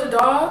killed the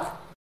dog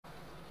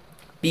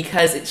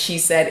because she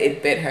said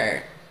it bit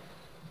her,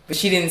 but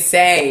she didn't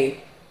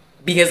say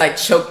because I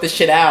choked the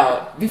shit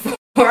out before.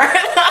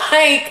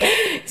 Like,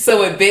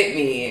 so it bit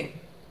me.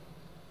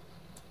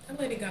 That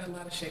lady got a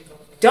lot of shit going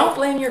on. Don't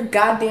blame your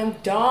goddamn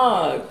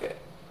dog.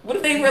 What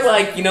if they were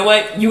like, you know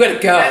what? You gotta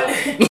go.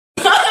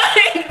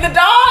 The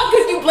dog,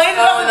 because you blamed it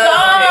on the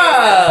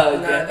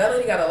dog. Nah, that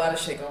lady got a lot of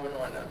shit going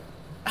on though.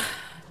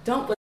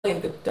 Don't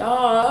blame the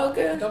dog.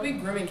 Don't be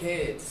grooming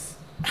kids.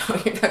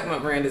 Oh, you're talking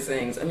about Miranda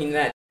Sings. I mean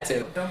that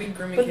too. Don't be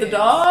grooming but kids. But the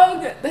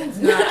dog? That's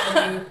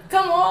not.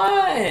 Come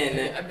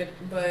on.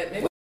 But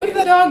maybe what did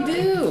the dog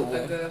do?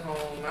 A good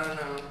home. I don't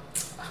know.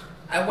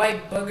 I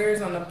wipe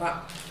boogers on the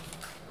bottom.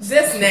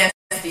 This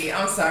nasty.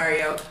 I'm sorry,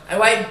 yo. I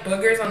wipe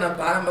boogers on the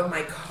bottom of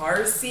my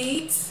car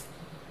seat.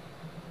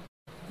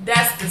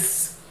 That's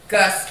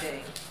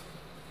disgusting.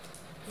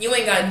 You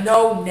ain't got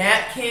no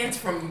napkins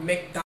from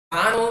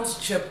McDonald's,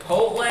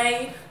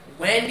 Chipotle,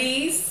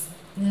 Wendy's,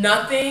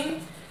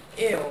 nothing.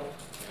 Ew.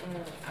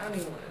 I don't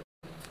even want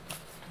to.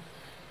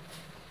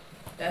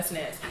 That's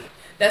nasty.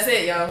 That's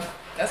it, yo.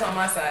 That's on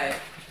my side.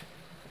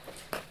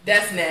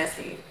 That's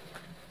nasty.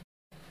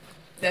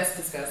 That's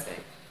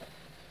disgusting.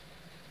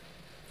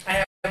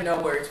 I have no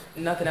words.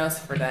 Nothing else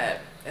for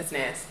that. That's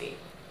nasty.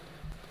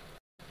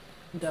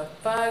 The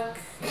fuck?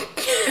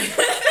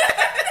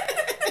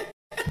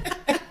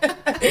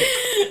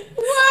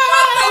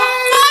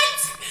 What?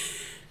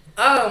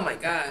 Oh my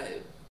god.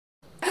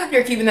 I hope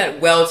you're keeping that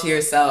well to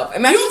yourself.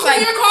 Imagine you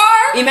clean your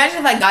car? Imagine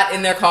if I got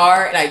in their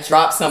car and I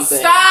dropped something.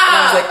 Stop! And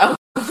I was like,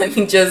 oh, let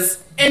me just...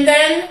 And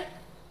then...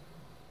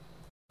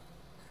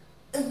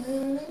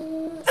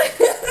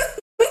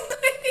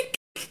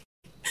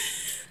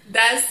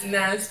 That's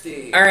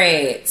nasty. All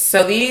right,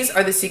 so these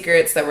are the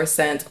secrets that were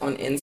sent on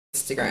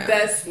Instagram.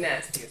 That's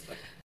nasty as fuck.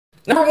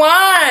 Number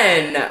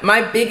 1,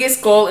 my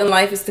biggest goal in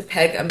life is to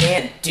peg a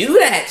man. Do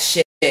that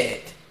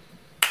shit.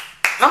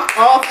 I'm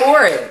all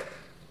for it.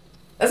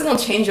 That's gonna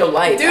change your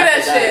life. Do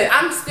that shit.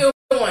 I'm still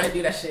want to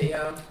do that shit,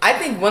 yo. I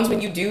think once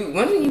when you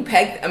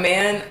peg a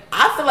man,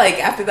 I feel like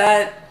after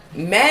that,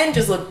 men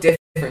just look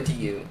different to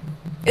you.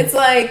 It's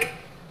like,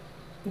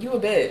 you a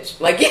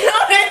bitch. Like, you know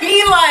what I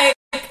mean? Like,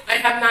 I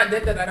have not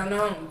did that. I don't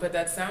know, but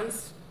that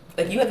sounds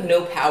like you have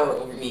no power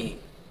over me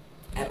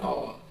at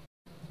all.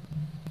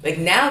 Like,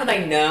 now that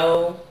I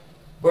know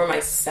for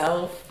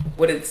myself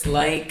what it's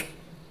like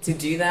to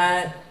do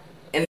that,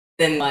 and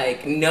then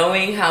like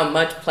knowing how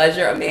much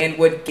pleasure a man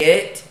would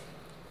get.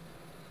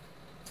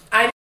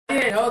 I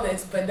didn't know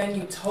this, but then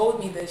you told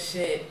me this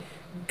shit.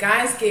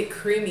 Guys get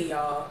creamy,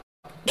 y'all.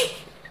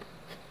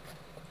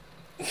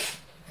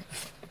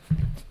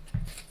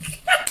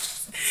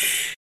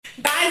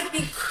 Guys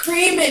be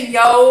creaming,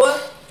 yo.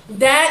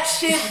 That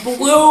shit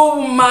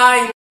blew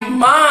my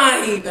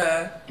mind.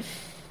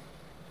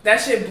 That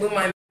shit blew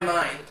my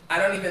mind. I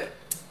don't even...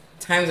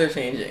 Times are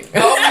changing.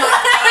 Oh my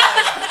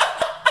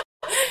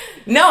god.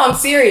 No, I'm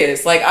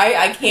serious. Like,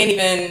 I can't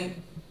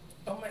even...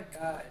 Oh my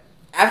god.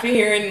 After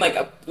hearing,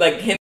 like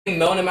him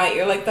moan in my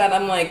ear like that,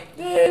 I'm like,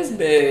 this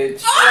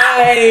bitch.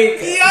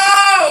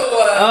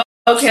 Yo!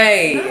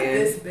 Okay. Not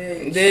this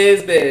bitch.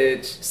 This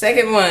bitch.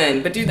 Second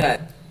one, but do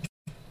that.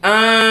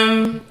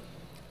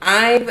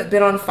 I've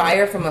been on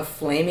fire from a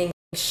flaming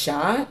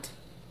shot.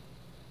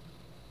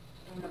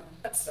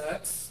 That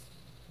sucks.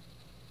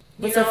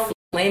 What's a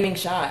flaming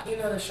shot? You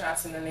know the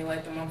shots and then they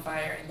light them on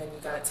fire and then you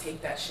gotta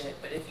take that shit.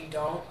 But if you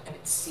don't and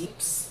it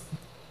seeps,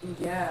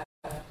 yeah,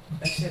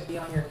 that shit be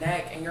on your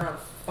neck and you're on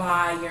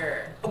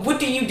fire. What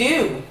do you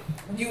do?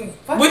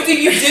 What do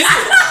you do?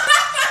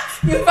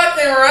 You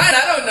fucking run.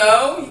 I don't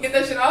know. You get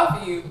that shit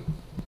off of you.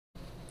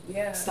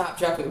 Yeah. Stop,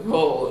 drop, and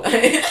roll.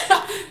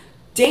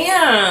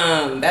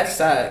 Damn, that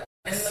sucks.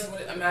 And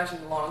like,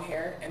 imagine long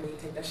hair and when you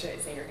take that shit,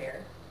 it's in your hair.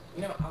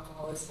 You know,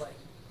 alcohol is like.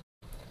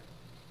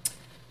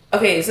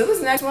 Okay, so this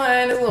next one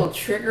is a little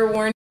trigger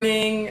warning.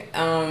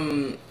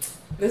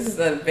 This is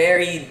a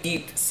very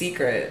deep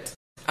secret.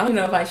 I don't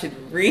know if I should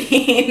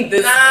read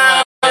this.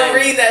 Nah, don't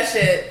read that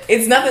shit.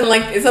 It's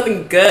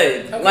nothing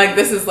good. Okay. Like,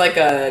 this is like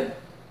a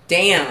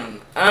damn.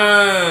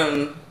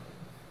 I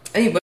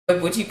mean,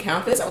 would you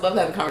count this? I would love to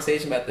have a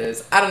conversation about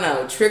this. I don't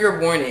know. Trigger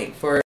warning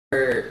for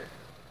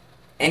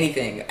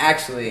anything,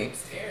 actually. I'm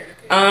scared.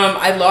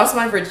 I lost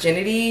my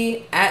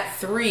virginity at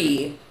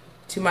 3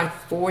 to my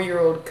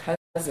 4-year-old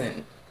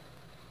cousin.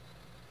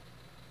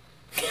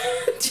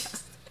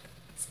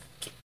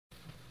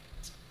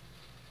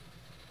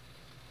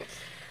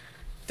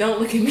 Don't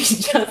look at me,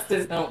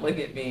 Justice. Don't look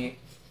at me.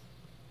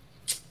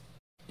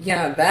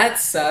 Yeah, that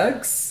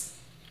sucks.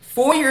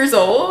 4 years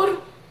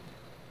old?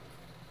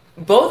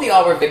 Both of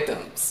y'all were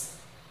victims.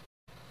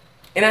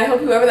 And I hope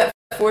whoever that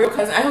 4-year-old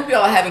cousin. I hope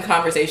y'all are having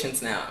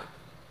conversations now.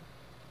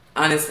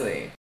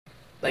 Honestly.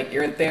 Like,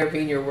 you're in therapy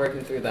and you're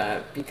working through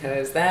that.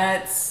 Because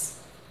that's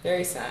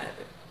very sad.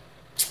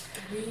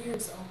 3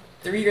 years old.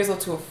 3 years old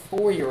to a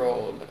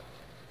 4-year-old.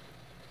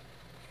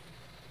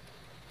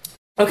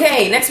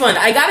 Okay, next one.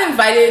 I got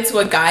invited to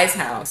a guy's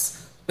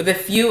house with a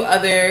few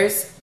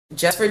others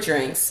just for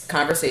drinks,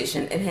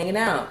 conversation, and hanging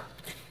out.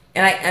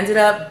 And I ended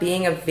up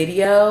being a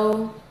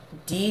video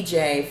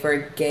DJ for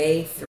a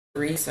gay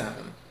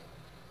threesome.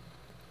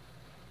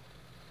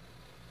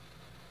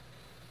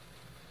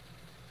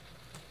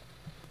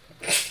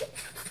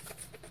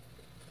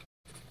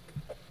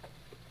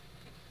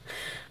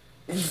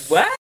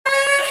 What?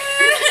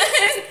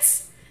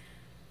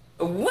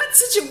 What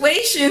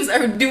situations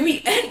do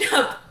we end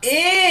up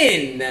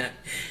in?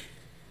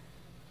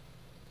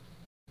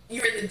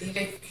 You were the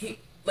DJ,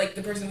 like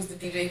the person who's the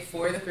DJ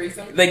for the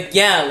threesome? Like,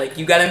 yeah, like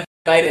you got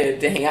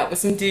invited to hang out with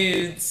some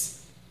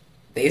dudes.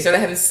 They started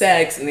having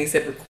sex and they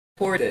said,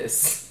 record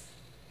this.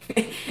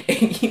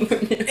 And you were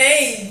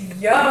hey,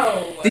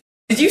 yo!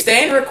 Did you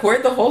stay and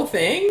record the whole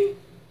thing?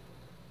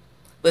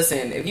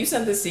 Listen, if you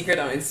sent this secret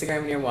on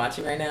Instagram and you're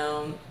watching right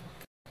now,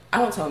 I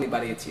won't tell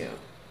anybody it's you.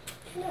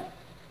 Yeah.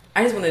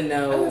 I just want to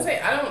know. I was gonna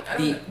say, I don't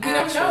we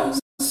don't know who's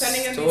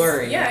sending in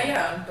story. these.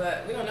 Yeah,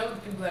 but we don't know the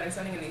people that are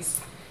sending in these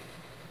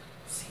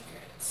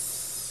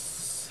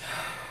secrets.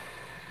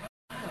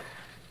 Wow.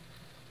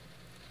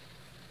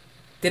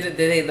 Did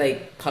they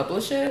like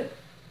publish it?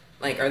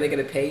 Like, are they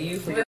gonna pay you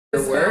for your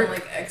Is it work? on,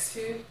 like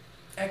XTube,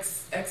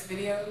 X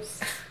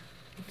videos.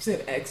 You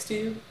said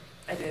XTube?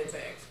 I did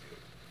say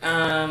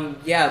XTube.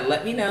 Yeah.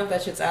 Let me know if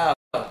that shit's out,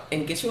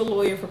 and get you a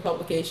lawyer for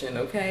publication,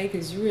 okay?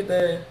 Because you were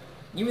the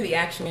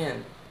action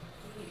man.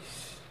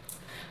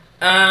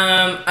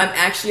 I'm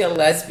actually a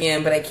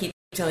lesbian, but I keep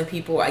telling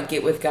people I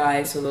get with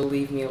guys so they'll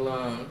leave me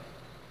alone.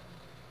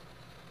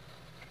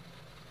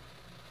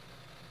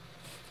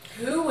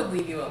 Who would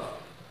leave you alone?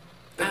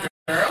 The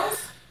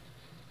girls?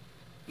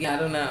 Yeah, I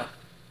don't know.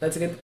 That's a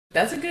good,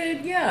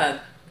 yeah.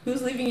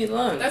 Who's leaving you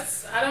alone? I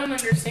don't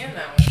understand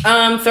that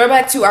one.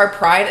 Throwback to our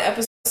Pride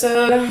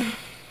episode.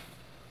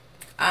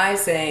 I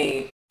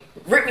say,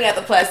 rip me out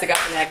the plastic,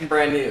 I'm acting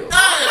brand new.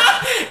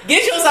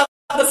 Get yourself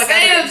the fuck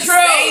Say out the of truth,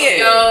 Say it.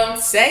 yo.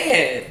 Say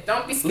it.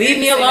 Don't be scared. Leave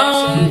me to say that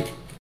alone. shit.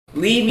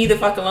 Leave me the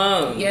fuck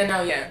alone.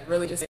 Yeah,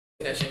 really just say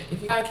that shit.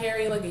 If you gotta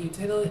carry like a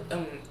utility,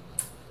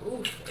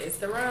 it's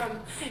the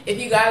rum. If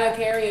you gotta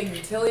carry a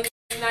utility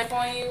knife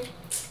on you,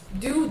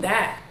 do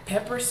that.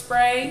 Pepper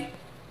spray,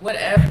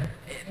 whatever.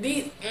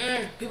 These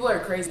people are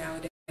crazy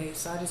nowadays,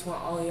 so I just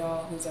want all of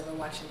y'all who's ever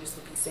watching just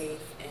to be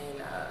safe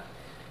and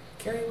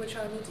carry what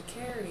y'all need to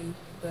carry,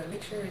 but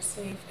make sure it's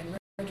safe and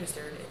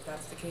registered if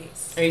that's the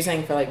case. Are you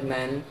saying for like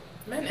men?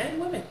 Men and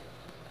women.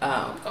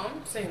 Oh.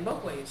 I'm saying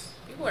both ways.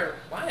 People are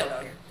wild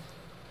out here.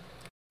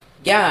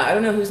 Yeah, I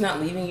don't know who's not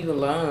leaving you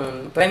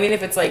alone. But I mean,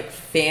 if it's like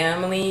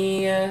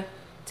family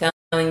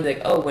telling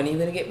like, oh, when are you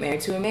going to get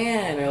married to a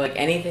man? Or like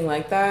anything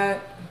like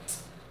that.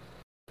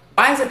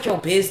 Why is it your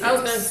business? I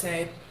was going to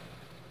say,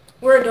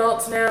 we're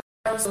adults now,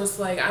 so it's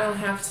like I don't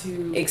have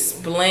to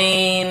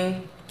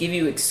explain, give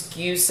you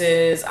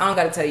excuses. I don't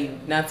got to tell you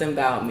nothing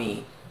about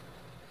me.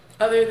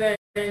 Other than,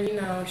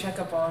 check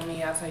up on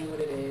me. I'll tell you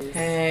what it is.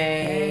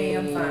 Hey,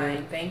 I'm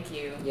fine. Thank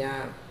you.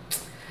 Yeah.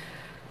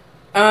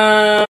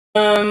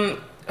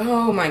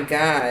 Oh my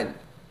God.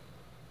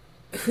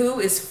 Who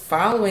is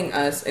following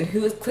us and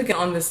who is clicking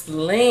on this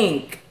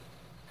link?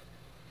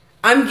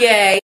 I'm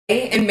gay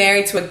and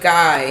married to a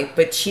guy,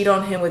 but cheat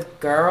on him with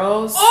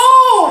girls.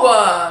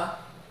 Oh!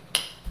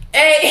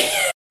 Hey!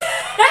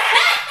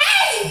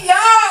 Hey, yo!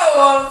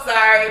 I'm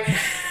sorry.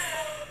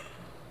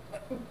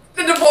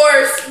 The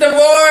divorce.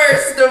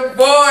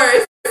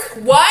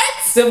 What?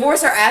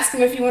 Divorce or ask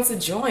him if he wants to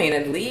join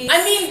at least.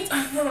 I mean,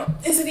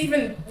 is it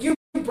even... You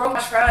broke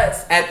my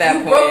trust. At that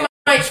point. You broke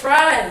my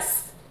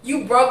trust.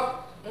 You broke...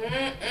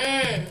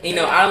 I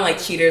don't like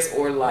cheaters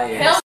or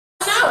liars. Hell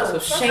no. So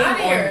shame on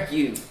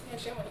you. Yeah,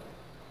 shame on you.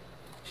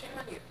 Shame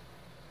on you.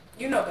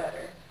 You know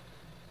better.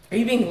 Are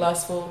you being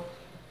lustful?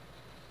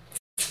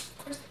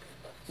 Of course.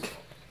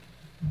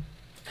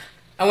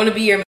 I want to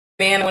be your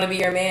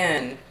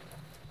man.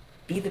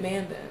 Be the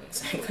man then.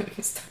 Let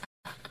me stop.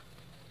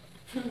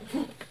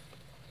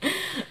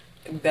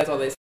 That's all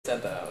they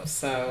said though.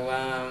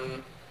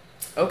 So,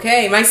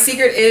 okay. My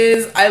secret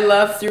is I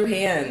love through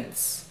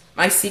hands.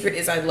 My secret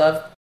is I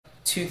love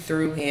to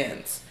through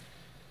hands.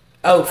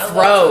 Oh,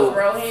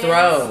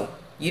 throw.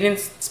 You didn't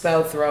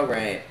spell throw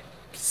right.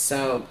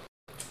 So,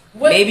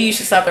 maybe you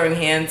should stop throwing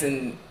hands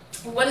and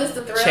what is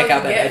the thrill check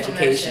out that get from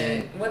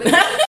education. That what is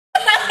I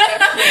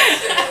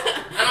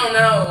don't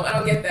know. I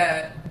don't get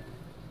that.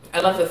 I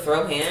love to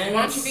throw hands.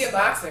 Why don't you be a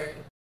boxer?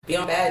 Be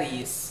on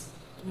baddies.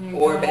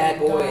 Or bad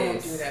boys.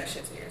 Don't do that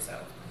shit to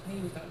yourself.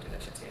 Please don't do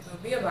that shit to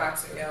yourself. Be a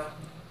boxer, yo.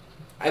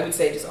 I would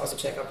say just also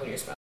check up on your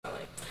spelling.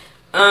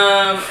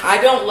 I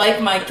don't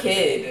like my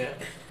kid.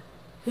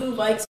 Who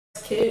likes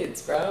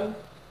kids, bro?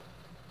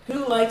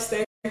 Who likes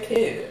their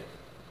kid?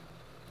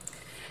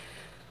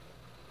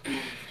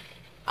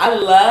 I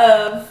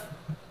love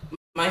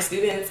my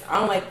students, I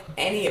don't like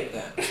any of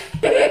them.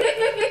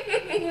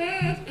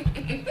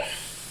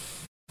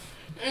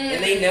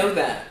 And they know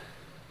that.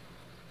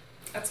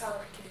 I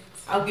tolerate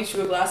kids. I'll get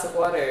you a glass of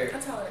water. I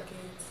tolerate kids.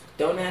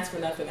 Don't ask for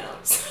nothing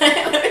else.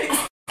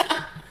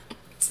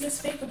 Miss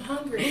Faith, I'm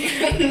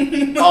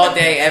hungry. All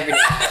day, every day.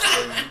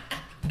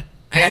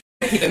 I got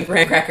to keep them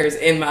graham crackers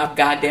in my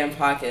goddamn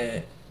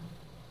pocket.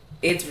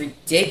 It's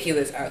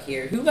ridiculous out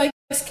here. Who likes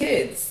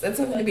kids? That's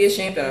something to be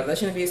ashamed of. That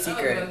shouldn't be a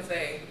secret. I was gonna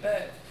say,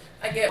 but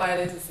I get why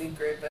it is a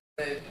secret, but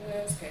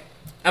it's okay.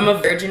 I'm a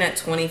virgin at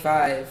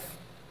 25.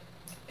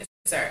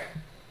 Sorry.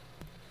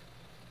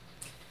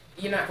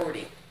 You're not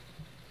 40.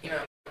 You know,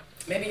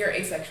 maybe you're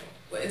asexual.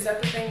 Is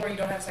that the thing where you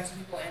don't have sex with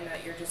people and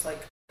that you're just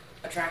like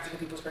attracted to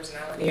people's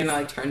personalities? You're not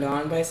like turned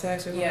on by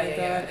sex or something like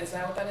that? Yeah. Is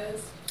that what that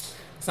is?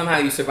 Somehow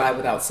you survive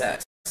without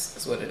sex.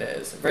 Is what it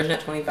is. Virgin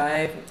at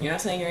 25. You're not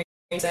saying you're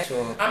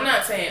asexual. I'm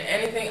not saying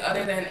anything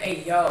other than,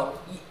 hey, yo.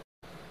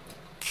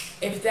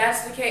 If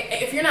that's the case,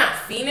 if you're not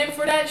fiending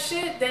for that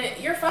shit, then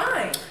you're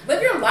fine.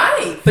 Live your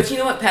life. But you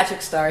know what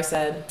Patrick Starr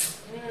said?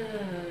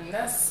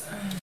 That's...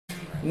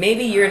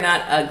 Maybe you're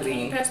not Can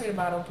ugly. you pass me the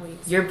bottle, please?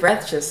 Your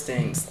breath just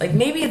stinks. Like,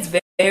 maybe it's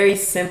very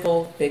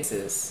simple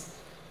fixes.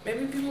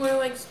 Maybe people are,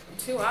 like,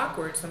 too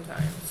awkward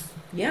sometimes.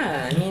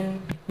 Yeah, I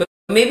mean... But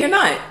maybe you're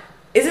not.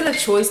 Is it a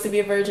choice to be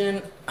a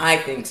virgin? I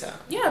think so.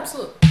 Yeah,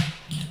 absolutely.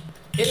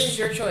 It is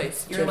your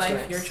choice. Your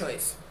life, your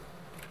choice.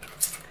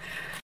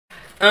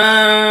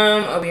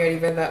 Oh, we already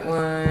read that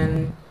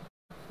one.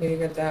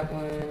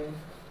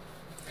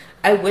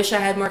 I wish I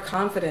had more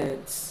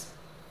confidence.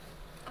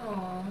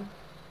 Aww.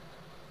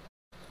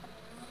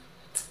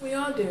 We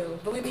all do,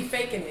 but we be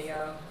faking it,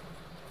 y'all.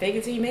 Fake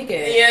it till you make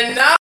it. You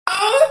know?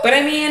 But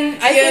I mean,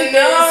 I think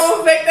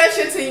fake that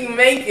shit till you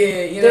make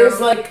it. You there's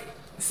know? like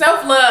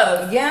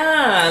self-love.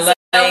 Yeah, like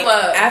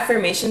self-love.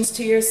 Affirmations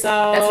to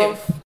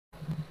yourself. That's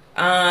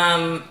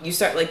it. You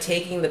start like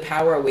taking the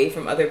power away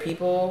from other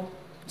people.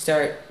 You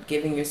start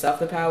giving yourself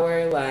the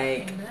power.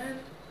 Like, Amen.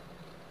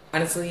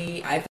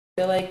 Honestly, I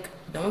feel like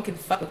no one can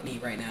fuck with me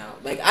right now.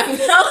 Like, I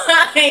feel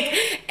like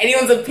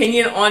anyone's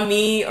opinion on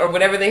me or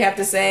whatever they have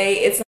to say,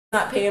 it's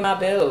not paying my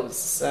bills.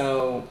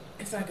 So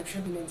it's not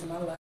contributing to my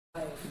life.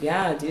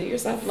 Yeah, do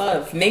yourself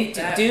love.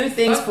 Do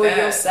things for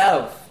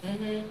yourself.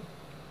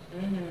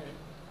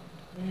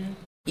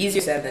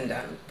 Easier said than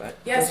done, but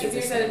yes,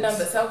 easier said than done.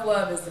 But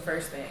self-love is the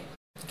first thing.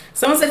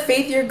 Someone said,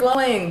 "Faith, you're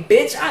glowing,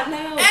 bitch." I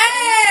know.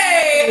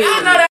 Hey,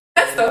 I know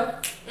that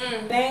stuff.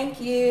 Thank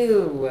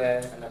you.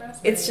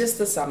 It's just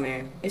the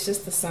summer. It's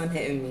just the sun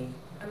hitting me.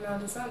 I know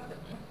the sun.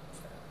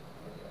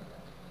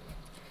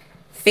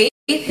 Faith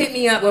hit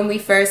me up when we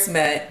first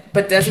met,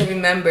 but doesn't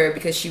remember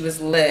because she was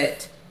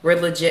lit. We're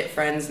legit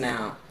friends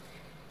now.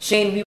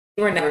 Shane, we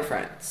were never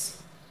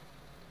friends.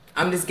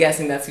 I'm just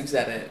guessing that's who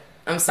said it.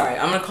 I'm sorry.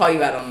 I'm gonna call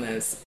you out on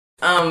this.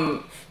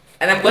 And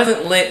I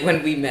wasn't lit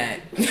when we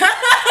met.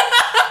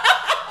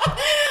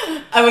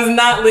 I was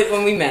not lit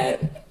when we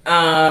met.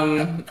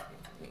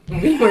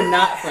 We were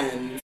not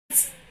friends.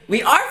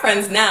 We are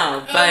friends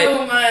now, but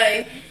oh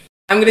my.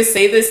 I'm gonna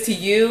say this to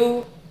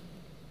you,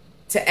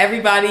 to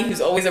everybody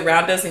who's always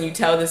around us, and you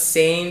tell the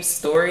same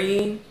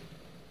story.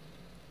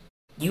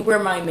 You were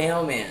my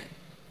mailman.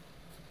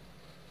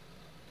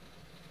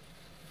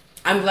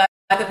 I'm glad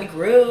that we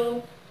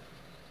grew,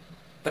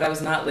 but I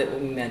was not lit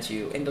when we met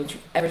you. And don't you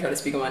ever try to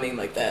speak on my name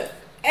like that.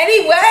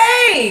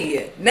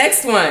 Anyway,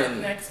 next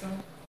one.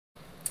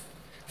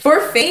 For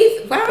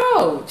Faith,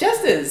 wow,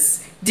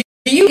 Justice. Do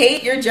you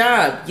hate your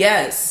job?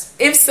 Yes.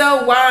 If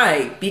so,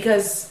 why?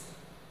 Because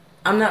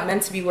I'm not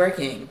meant to be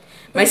working.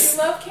 But you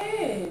love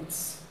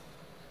kids.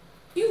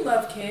 You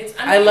love kids.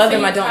 I love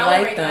them. I don't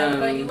like them.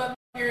 But you love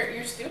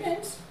your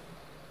students.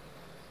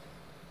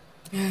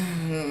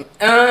 And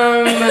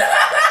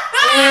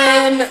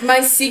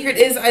my secret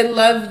is I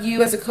love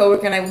you as a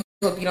coworker, and I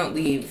hope you don't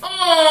leave.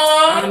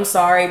 Aww. I'm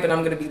sorry, but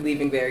I'm gonna be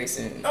leaving very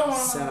soon. Aww.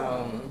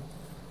 So,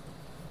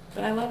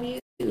 but I love you.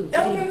 I was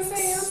gonna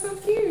say, I'm so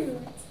cute.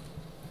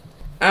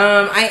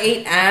 I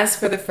ate ass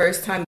for the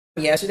first time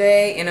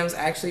yesterday, and it was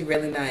actually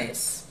really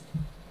nice.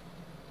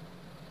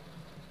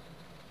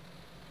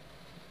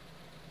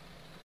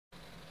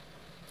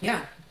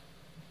 Yeah.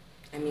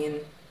 I mean,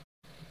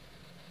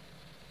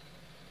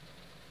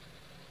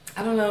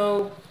 I don't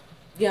know.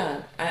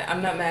 Yeah,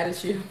 I'm not mad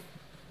at you.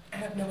 I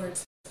have no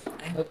words.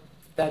 I hope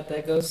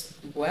that goes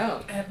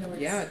well. I have no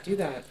words. Yeah, do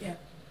that. Yeah.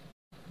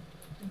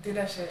 Do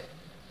that shit.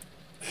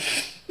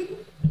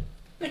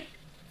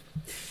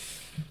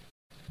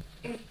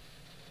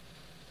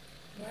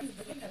 Why are you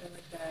looking at it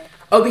like that?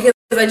 Oh, because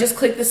I just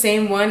clicked the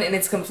same one and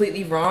it's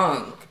completely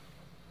wrong.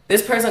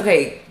 This person,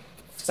 okay,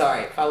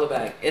 sorry, follow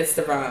back. It's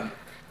the wrong.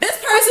 This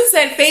person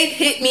said Faith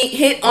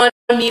hit on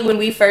me when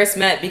we first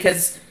met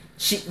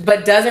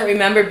but doesn't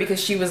remember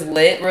because she was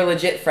lit. We're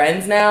legit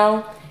friends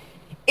now.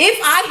 If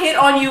I hit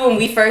on you when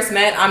we first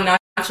met, I'm not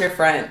your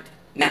friend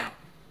now.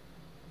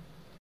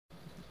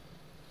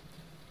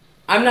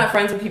 I'm not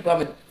friends with people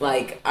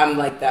I'm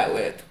like that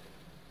with.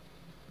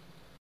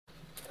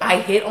 I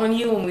hit on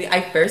you when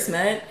I first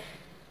met.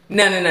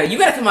 No. You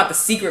gotta come out the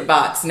secret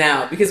box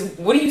now, because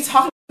what are you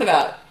talking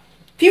about?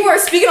 People are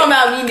speaking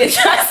about me and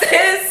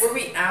Justice. Were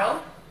we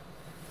out?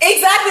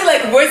 Exactly.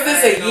 Like, was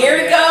this a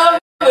year ago?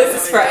 Was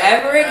this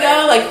forever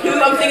ago? Like, who?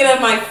 I'm thinking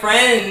of my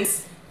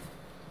friends.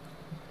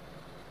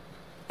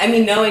 I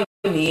mean, knowing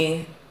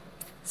me.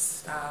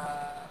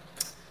 Stop.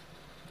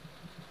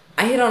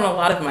 I hit on a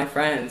lot of my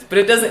friends, but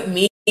it doesn't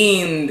mean.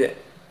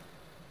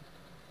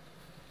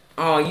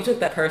 Oh, you took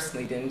that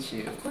personally, didn't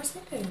you? Of course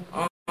I did.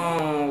 Oh.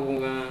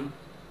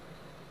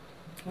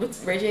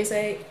 What's Ray J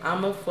say?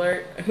 I'm a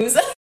flirt. Who's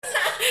that?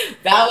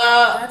 Bow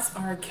Wow. That's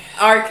R. Kelly.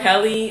 R.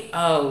 Kelly.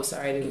 Oh,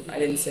 sorry, I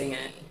didn't sing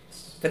it.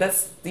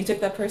 But you took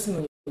that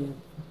personally.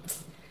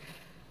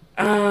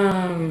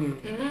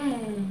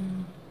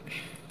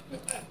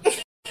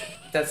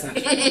 That's not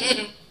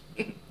true.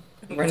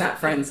 We're not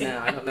friends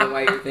now. I don't know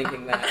why you're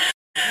thinking that.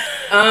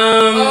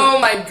 Oh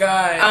my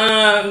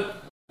god.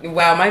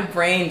 Wow, my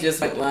brain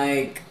just went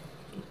like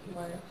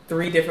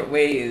 3 different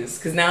ways.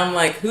 Cause now I'm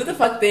like, who the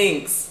fuck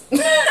thinks?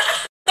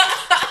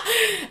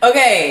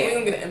 Okay. We're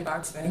gonna get an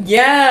inbox then.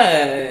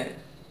 Yeah.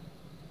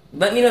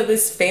 Let me know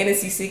this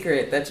fantasy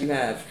secret that you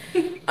have.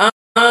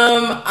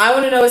 I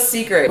want to know a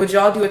secret. Would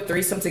y'all do a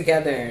threesome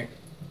together?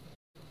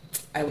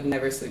 I would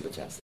never sleep with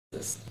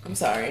Justice. I'm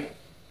sorry.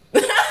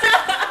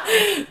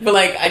 But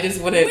like, I just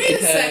wouldn't.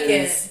 Wait a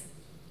second.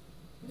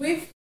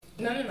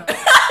 No.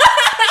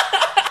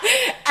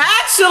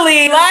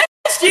 Actually,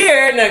 last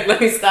year. No, let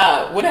me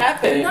stop. What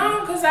happened? No,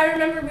 because I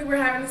remember we were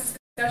having this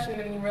discussion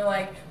and you were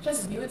like,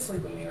 Justice, you would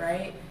sleep with me,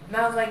 right? And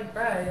I was like,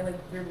 bruh, like,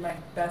 you're my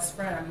best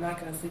friend. I'm not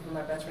gonna sleep with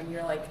my best friend.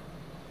 You're like,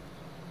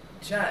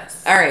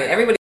 Just. All right,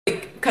 everybody,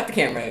 cut the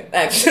camera.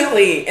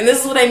 Actually, and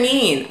this is what I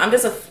mean. I'm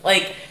just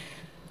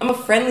I'm a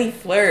friendly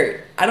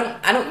flirt. I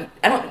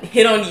don't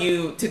hit on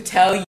you to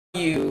tell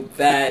you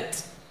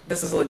that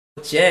this is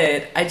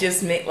legit. I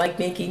just like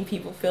making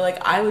people feel like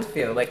I would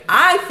feel. Like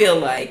I feel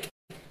like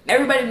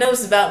everybody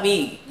knows about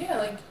me. Yeah,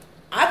 like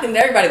I think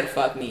everybody would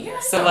fuck me. Yeah,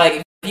 so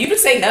like, if you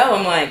just say no,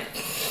 I'm like,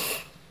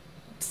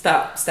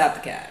 stop the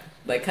cat.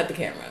 Like, cut the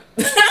camera.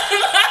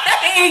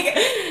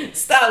 Like,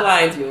 stop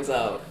lying to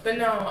yourself. But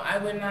no, I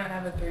would not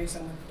have a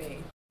threesome with me.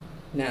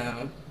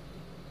 No.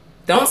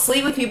 Don't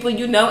sleep with people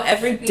you know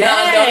every day.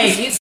 No,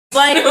 don't.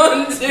 Like,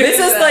 Don't do this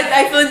is that. like,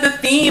 I feel like the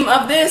theme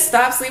of this.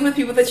 Stop sleeping with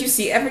people that you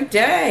see every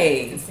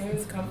day. It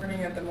seems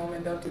comforting at the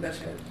moment. Don't do that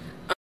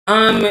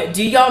shit.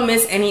 Do y'all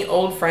miss any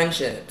old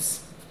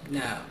friendships?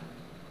 No.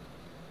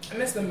 I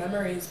miss the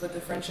memories, but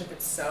the friendship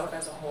itself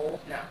as a whole,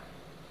 no.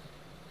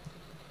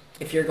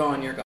 If you're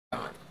gone, you're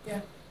gone.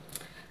 Yeah.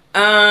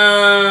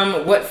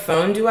 What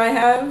phone do I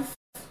have?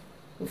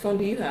 What phone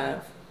do you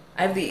have?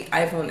 I have the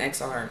iPhone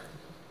XR. I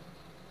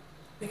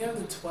think I have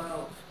the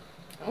 12.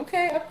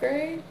 Okay,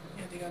 upgrade.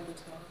 Yeah, I think I have the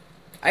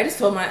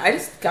 12. I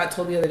just got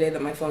told the other day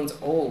that my phone's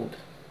old.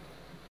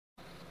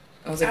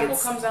 I was like, Apple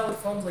comes out with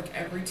phones like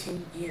every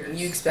 2 years.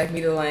 You expect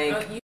me to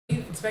like? You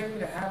expect me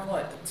to have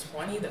what, the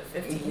 20, the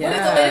 15? Yeah. What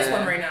is the latest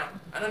one right now?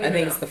 I don't even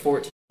know. It's the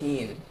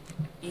 14.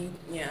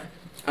 Yeah.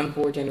 I'm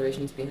 4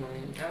 generations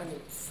behind. I don't give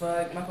a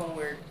fuck. My phone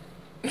weird.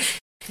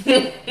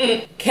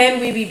 Can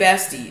we be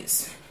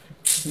besties?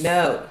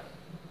 No.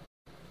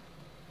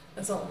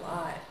 That's a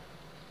lot.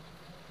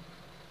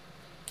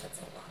 That's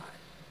a lot.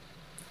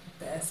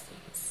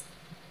 Besties.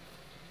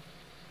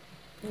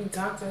 You can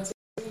talk to us.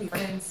 You can be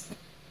friends.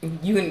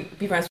 You can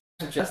be friends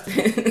with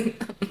Justin.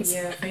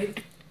 Yeah, Faith.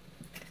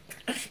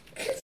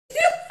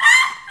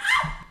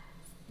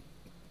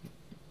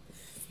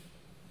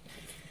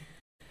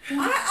 I'm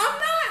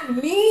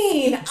not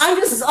mean. I'm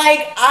just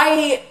like,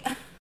 I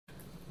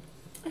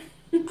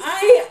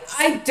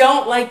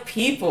don't like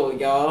people,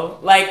 y'all.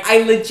 Like,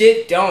 I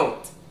legit don't.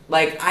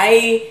 Like,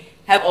 I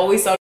have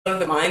always thought of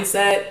the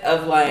mindset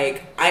of,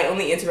 like, I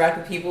only interact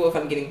with people if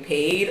I'm getting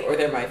paid or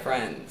they're my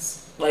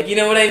friends. Like, you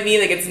know what I mean?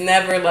 Like, it's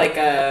never like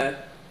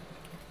a,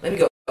 let me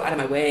go out of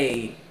my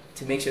way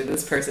to make sure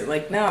this person,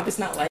 like, no, I'm just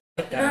not like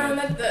that. No, I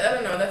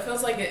don't know. That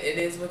feels like it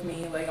is with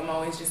me. Like, I'm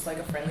always just, like,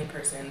 a friendly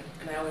person.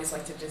 And I always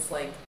like to just,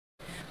 like,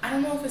 I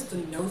don't know if it's the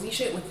nosy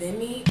shit within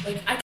me.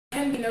 Like, I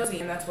can be nosy,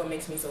 and that's what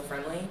makes me so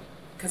friendly.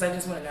 Because I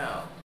just want to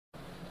know.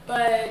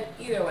 But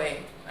either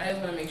way, I just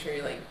want to make sure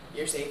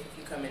you're safe if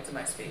you come into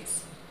my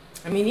space.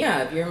 I mean,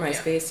 yeah, if you're in my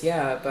space,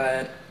 yeah,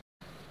 but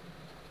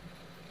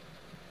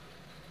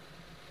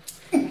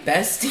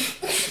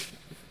bestie.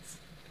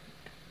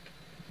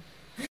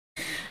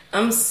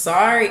 I'm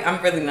sorry.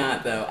 I'm really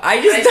not though.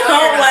 I just don't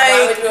like.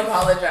 Why would you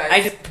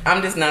apologize?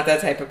 I'm just not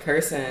that type of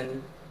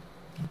person.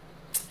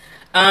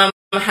 How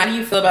do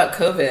you feel about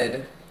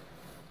COVID?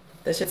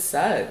 That shit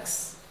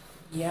sucks.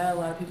 Yeah, a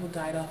lot of people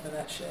died off of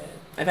that shit.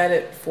 I've had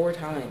it 4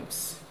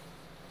 times.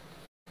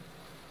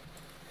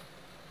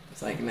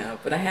 It's like, no,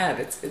 but I have.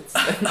 It's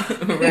right. No,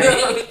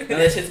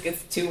 that shit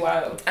gets too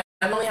wild.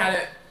 I've only had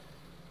it,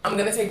 I'm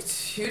gonna say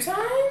 2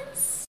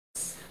 times.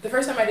 The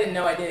first time I didn't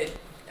know I did,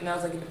 and that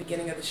was like in the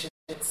beginning of the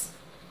shits.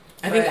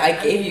 I think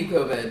I gave you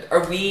COVID,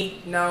 or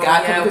we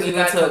got COVID because we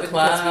went to a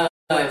club.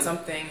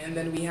 Something, and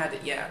then we had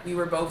we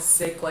were both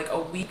sick like a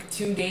week,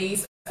 2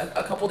 days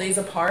a couple days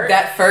apart.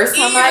 That first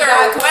time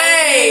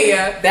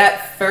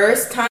That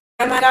first time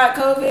I got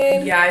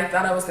COVID. Yeah, I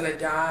thought I was gonna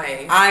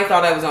die. I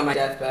thought I was on my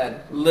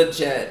deathbed.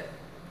 Legit.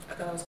 I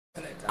thought I was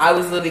gonna die. I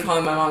was literally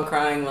calling my mom,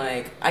 crying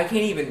like, I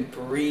can't even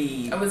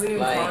breathe. I wasn't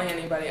even calling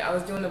anybody. I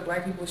was doing the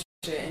black people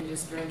shit and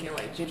just drinking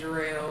like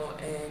ginger ale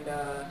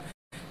and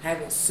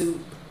having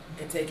soup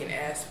and taking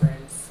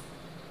aspirins.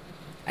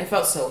 I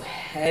felt so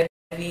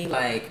heavy,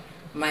 like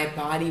my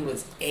body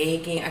was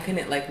aching. I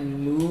couldn't like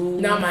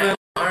move. No, my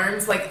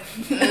arms like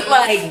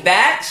like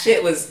that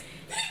shit was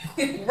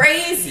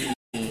crazy.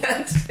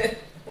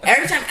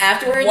 Every time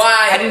afterwards,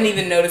 I didn't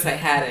even notice I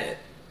had it.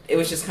 It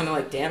was just kind of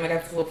like, damn, I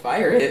got this little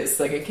virus.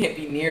 Like I can't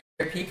be near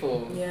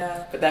people.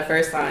 Yeah. But that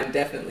first time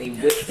definitely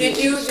whipped me.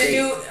 Did you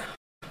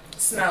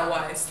smell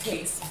wise,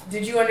 taste?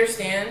 Did you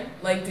understand?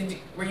 Like,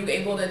 were you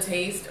able to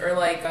taste or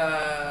like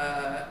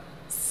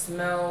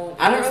smell?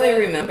 I don't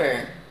really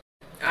remember.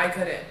 I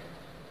couldn't.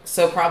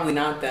 So probably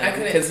not then. I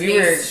couldn't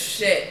taste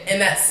shit,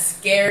 and that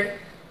scared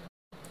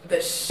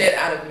the shit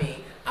out of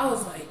me. I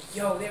was like,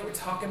 yo, they were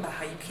talking about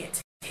how you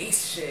can't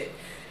taste shit.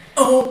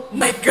 Oh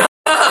my god!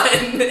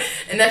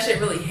 And that shit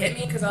really hit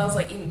me because I was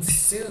like eating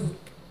soup,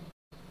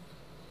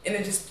 and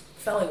it just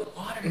felt like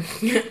water.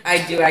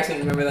 I do actually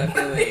remember that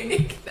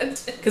feeling.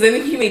 Because I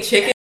think you made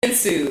chicken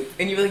soup,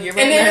 and you were like, "You're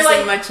really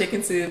like, my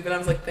chicken soup," and I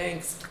was like,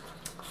 "Thanks."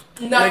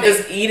 Nothing. Like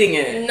just eating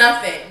it.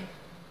 Nothing.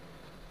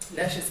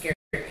 That shit scared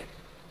me.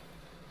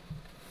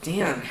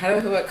 Damn. How do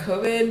I feel about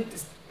COVID?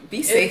 Just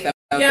be safe out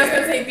there. Yeah, I was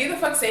gonna say, be the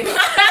fuck safe.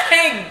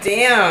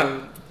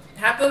 Damn.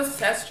 Have those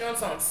test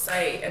joints on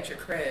site at your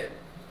crib.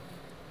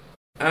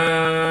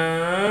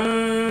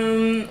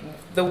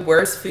 The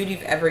worst food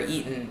you've ever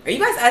eaten. Are you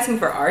guys asking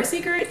for our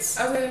secrets?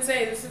 I was gonna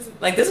say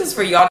this is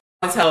for y'all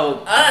to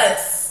tell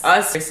us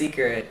our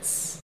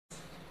secrets.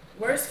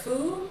 Worst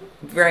food?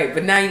 Right,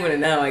 but now you want to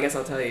know. I guess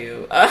I'll tell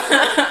you.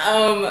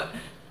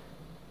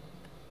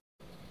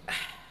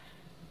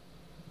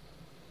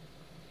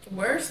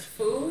 Worst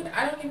food?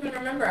 I don't even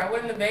remember. I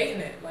wouldn't have eaten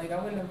it. Like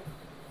I wouldn't have.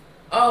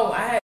 Oh,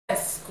 I had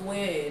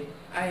squid.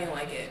 I didn't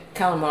like it.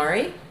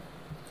 Calamari?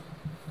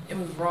 It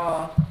was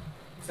raw.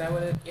 Is that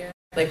what it? Yeah.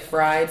 Like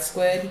fried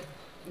squid?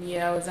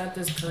 Yeah, I was at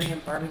this Korean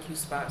barbecue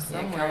spot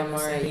somewhere. Yeah,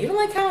 calamari. You don't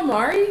like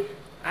calamari?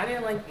 I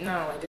didn't like. No,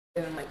 I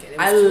didn't like it.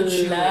 I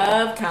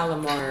love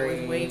calamari.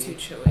 It was way too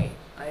chewy.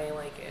 I didn't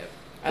like it.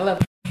 I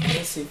love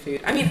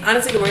seafood. I mean,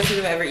 honestly, the worst food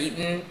I've ever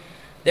eaten.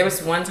 There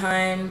was one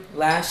time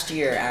last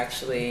year,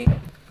 actually.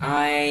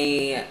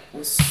 I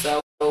was so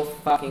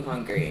fucking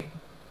hungry.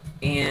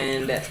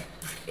 And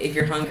if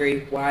you're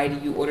hungry, why do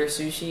you order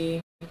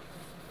sushi?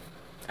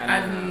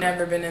 I've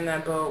never been in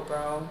that boat,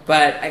 bro.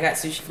 But I got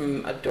sushi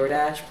from a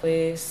DoorDash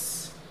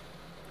place.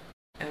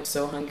 And I was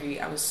so hungry,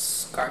 I was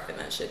scarfing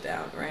that shit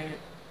down, right?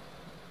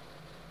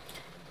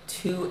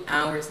 2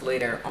 hours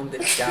later on the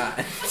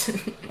dot.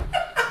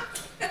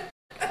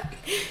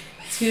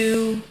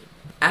 2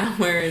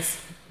 hours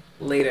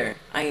later,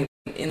 I am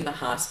in the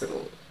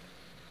hospital.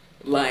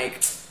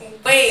 Like,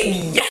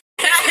 wait, yes,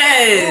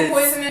 food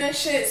poisoning and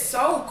shit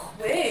so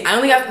quick. I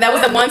only got that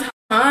was the one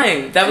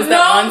time. That was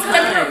that one time.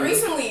 I remember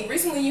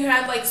recently you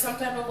had like some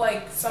type of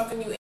like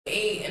something you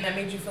ate and that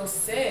made you feel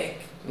sick.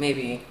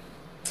 Maybe.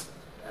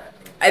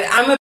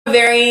 I'm a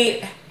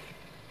very.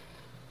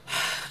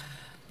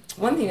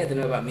 One thing you have to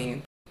know about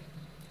me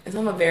is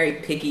I'm a very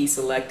picky,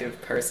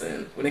 selective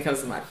person when it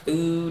comes to my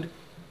food,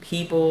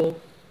 people,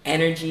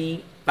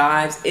 energy,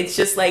 vibes. It's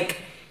just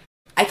like.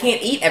 I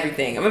can't eat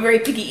everything. I'm a very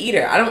picky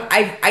eater.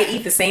 I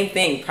eat the same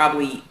thing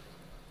probably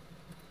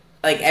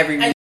like every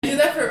week. I do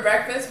that for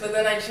breakfast, but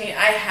then I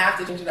have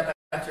to change it up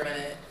after a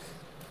minute.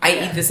 I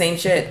eat the same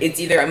shit. It's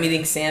either I'm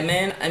eating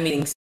salmon, I'm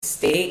eating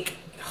steak.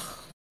 Oh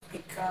my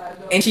God,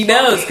 no. And she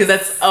knows because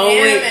that's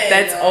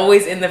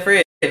always in the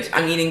fridge.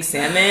 I'm eating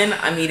salmon,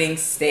 I'm eating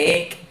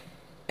steak,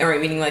 or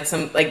I'm eating like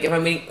if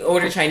I'm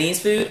order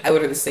Chinese food, I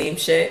order the same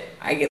shit.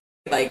 I get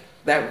like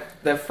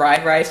the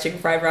fried rice, chicken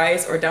fried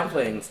rice, or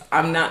dumplings.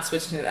 I'm not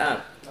switching it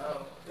up.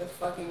 No, the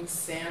fucking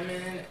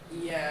salmon,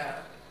 yeah.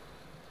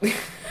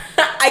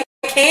 I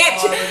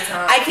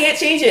can't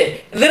change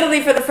it.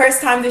 Literally for the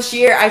first time this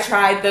year, I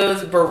tried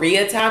those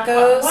burrito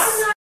tacos.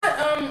 Why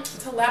not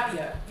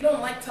tilapia? You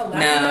don't like tilapia?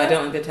 No, I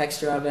don't like the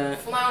texture of it.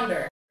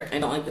 Flounder. I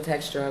don't like the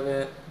texture of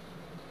it.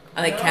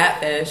 I like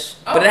catfish,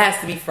 but it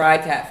has to be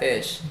fried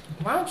catfish.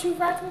 Why don't you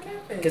fry some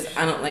catfish? Because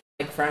I don't like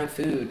frying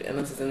food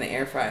unless it's in the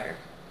air fryer.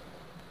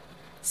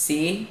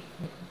 See?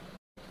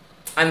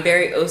 I'm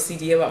very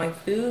OCD about my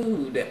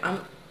food.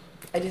 I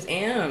just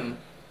am.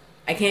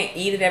 I can't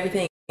eat at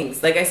everything.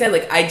 Like I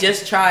said, I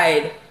just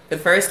tried the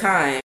first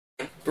time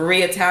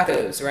burrito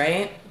tacos,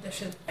 right? That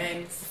shit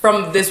bangs.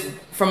 From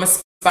a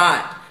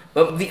spot.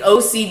 But the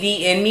OCD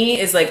in me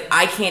is like,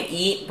 I can't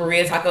eat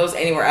burrito tacos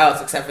anywhere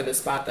else except for this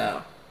spot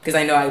though. Because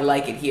I know I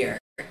like it here.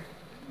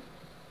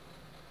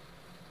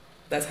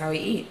 That's how I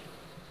eat.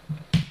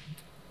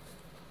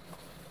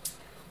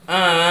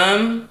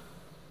 I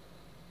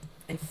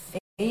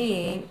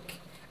think.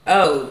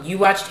 Oh, you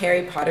watched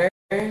Harry Potter?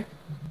 I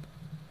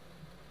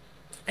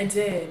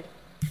did.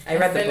 I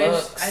read the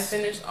books. I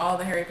finished all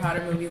the Harry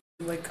Potter movies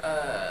like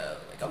a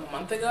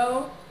month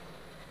ago.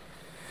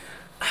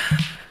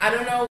 I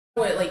don't know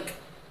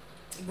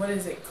what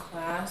is it?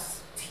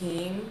 Class,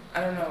 team?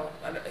 I don't know.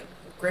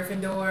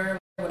 Gryffindor,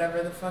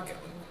 whatever the fuck,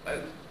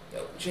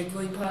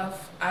 Jigglypuff.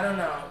 I don't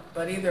know.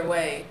 But either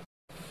way,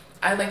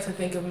 I like to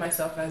think of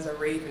myself as a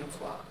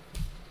Ravenclaw.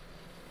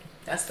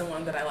 That's the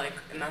one that I like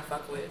and I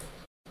fuck with.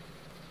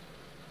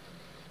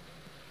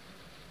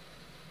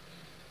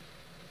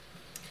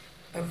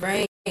 All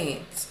right.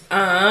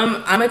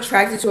 I'm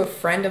attracted to a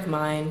friend of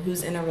mine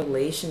who's in a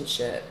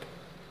relationship.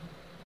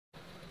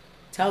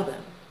 Tell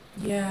them.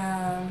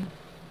 Yeah.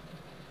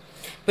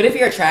 But if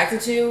you're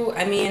attracted to,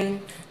 I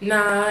mean...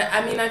 Nah,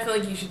 I mean, I feel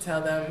like you should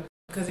tell them.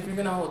 Because if you're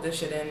going to hold this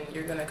shit in,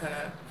 you're going to kind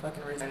of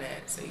fucking resent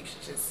it. So you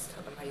should just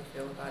tell them how you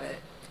feel about it.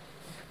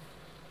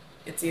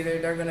 It's either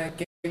they're going to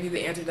give you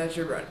the answer that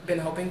you've been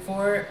hoping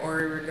for,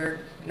 or they're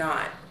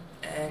not.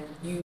 And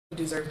you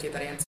deserve to get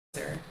that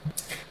answer.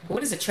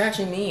 What does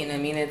attraction mean? I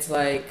mean, it's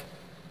like,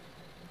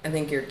 I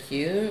think you're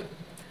cute.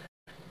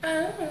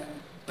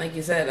 Like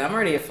you said, I'm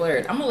already a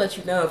flirt. I'm going to let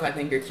you know if I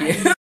think you're cute.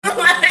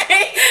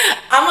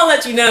 I'm going to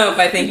let you know if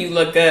I think you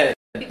look good.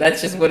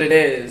 That's just what it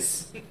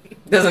is.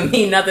 Doesn't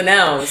mean nothing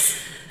else.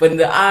 But in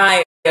the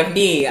eye of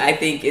me, I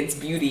think it's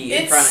beauty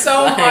in front. It's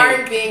so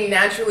hard being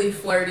naturally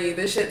flirty.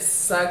 This shit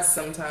sucks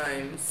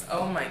sometimes.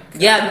 Oh my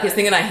god. Yeah, because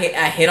thinking I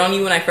hit on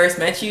you when I first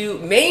met you,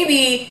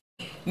 maybe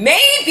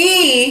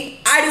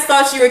I just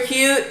thought you were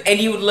cute and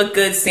you would look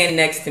good standing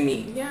next to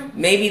me. Yeah.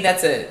 Maybe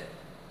that's it.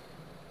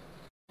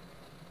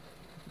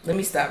 Let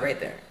me stop right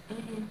there.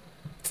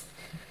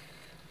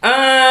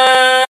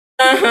 Mm-hmm.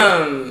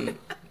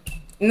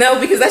 No,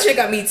 because that shit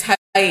got me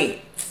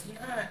tight.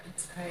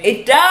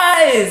 It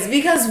does.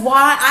 Because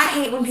why? I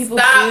hate when people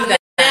do that.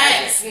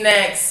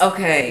 Next.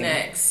 Okay.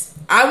 Next.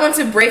 I want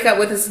to break up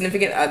with a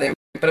significant other,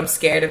 but I'm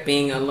scared of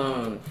being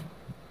alone.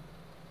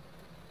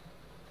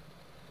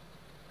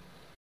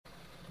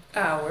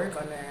 Gotta work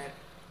on that.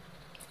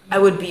 I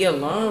would be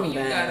alone,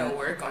 You man. gotta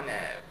work on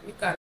that. You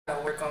gotta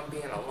work on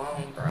being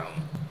alone, bro.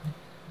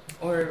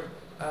 Or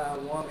a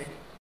woman.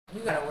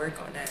 You gotta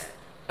work on that.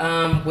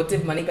 What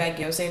did Moneybagg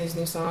Yo say in his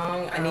new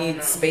song? I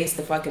need space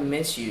to fucking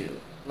miss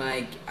you.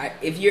 Like, I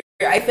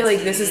feel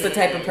like this is the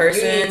type of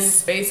person. You need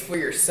space for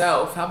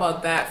yourself. How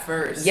about that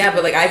first? Yeah,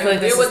 but like I feel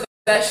like this is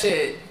that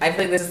shit. I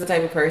feel like this is the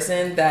type of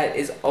person that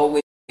is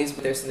always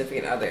with their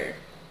significant other.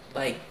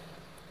 Like,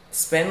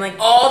 spend like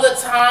all the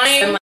time.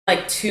 Spend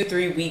like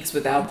 2-3 weeks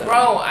without them.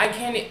 Bro, I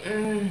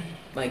can't.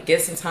 Like,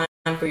 get some time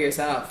for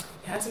yourself.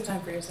 Have some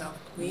time for yourself,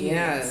 please.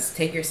 Yes,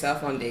 take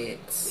yourself on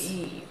dates.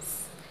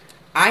 Please.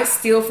 I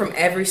steal from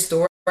every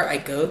store I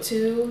go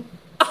to.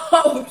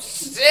 Oh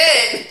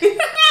shit!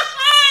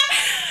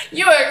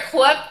 You a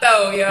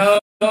klepto, yo.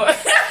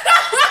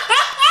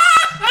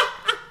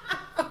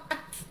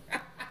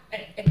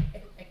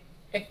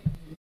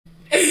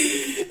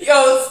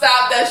 Yo,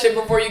 stop that shit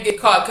before you get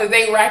caught, cause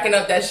they racking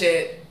up that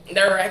shit.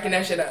 They're racking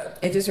that shit up.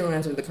 It just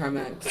reminds me of the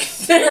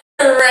CarMax. They're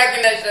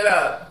racking that shit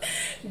up.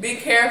 Be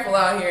careful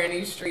out here in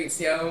these streets,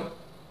 yo.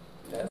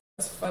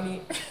 That's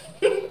funny.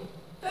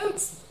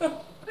 That's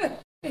so funny.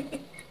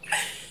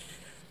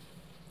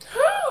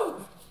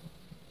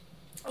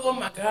 Oh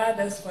my god,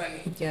 that's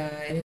funny. Yeah,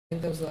 I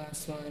think that was the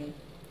last one.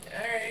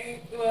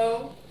 Alright,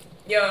 well,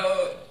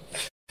 yo.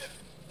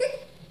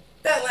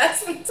 That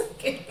last one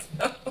took it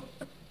though.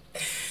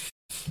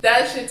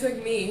 That shit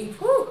took me.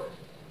 Whew.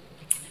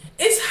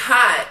 It's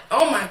hot.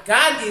 Oh my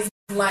god, these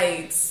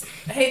lights.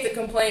 I hate to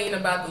complain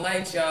about the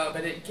lights, y'all,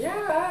 but it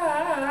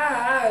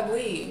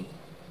golly.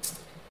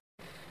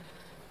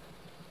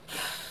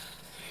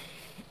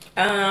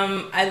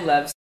 I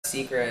love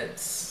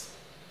secrets.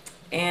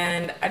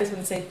 And I just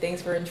want to say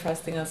thanks for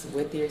entrusting us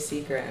with your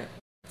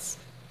secrets.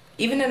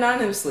 Even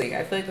anonymously.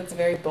 I feel like that's a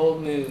very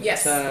bold move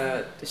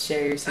to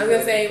share your secrets. I was going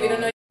to say, we don't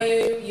know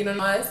you, you don't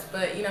know us,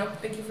 but, you know,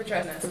 thank you for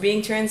trusting us. For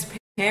being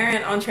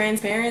transparent on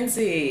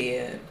transparency.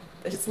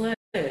 That's just lit.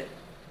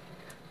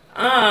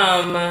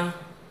 But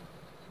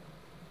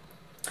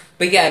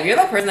yeah, if you're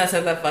that person that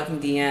sent that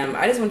fucking DM,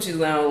 I just want you to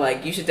know,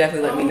 like, you should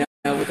definitely let me know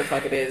what the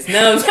fuck it is.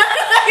 No, because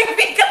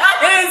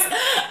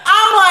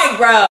I'm like,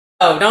 bro,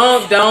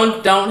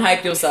 don't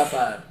hype yourself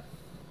up.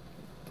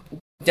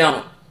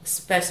 Don't,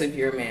 especially if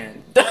you're a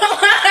man.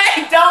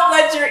 Don't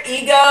let your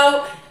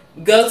ego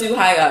go too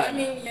high up. I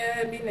mean,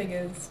 yeah, be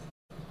niggas.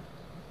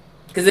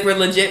 Because if we're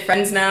legit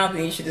friends now,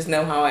 then you should just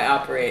know how I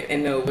operate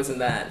and know it wasn't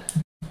that.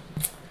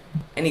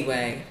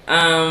 Anyway,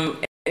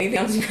 anything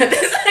else you got to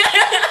say?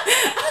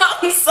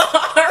 I'm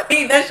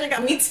sorry. That shit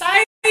got me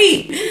tight.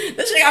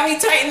 That shit got me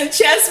tight in the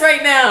chest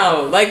right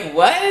now. Like,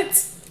 what? I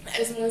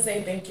just want to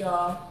say thank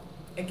y'all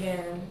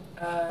again.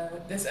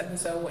 This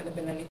episode wouldn't have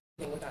been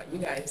anything without you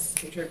guys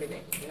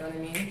contributing. You know what I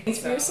mean? Thanks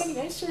for your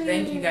submissions.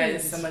 Thank you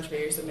guys so much for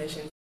your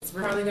submissions.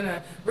 We're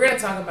gonna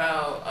talk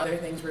about other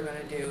things we're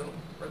gonna do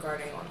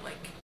regarding on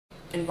like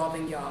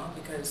involving y'all,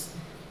 because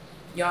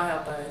y'all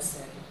help us,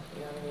 and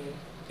you know what I mean.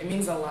 It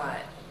means a lot.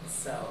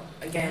 So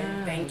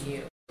again, thank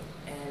you.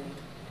 And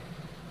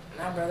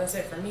now, bro, that's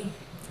it for me.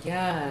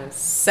 Yes.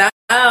 So,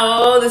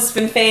 this has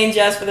been Fai and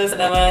Jus for those of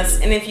us.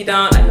 And if you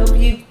don't, I hope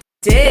you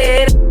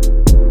did.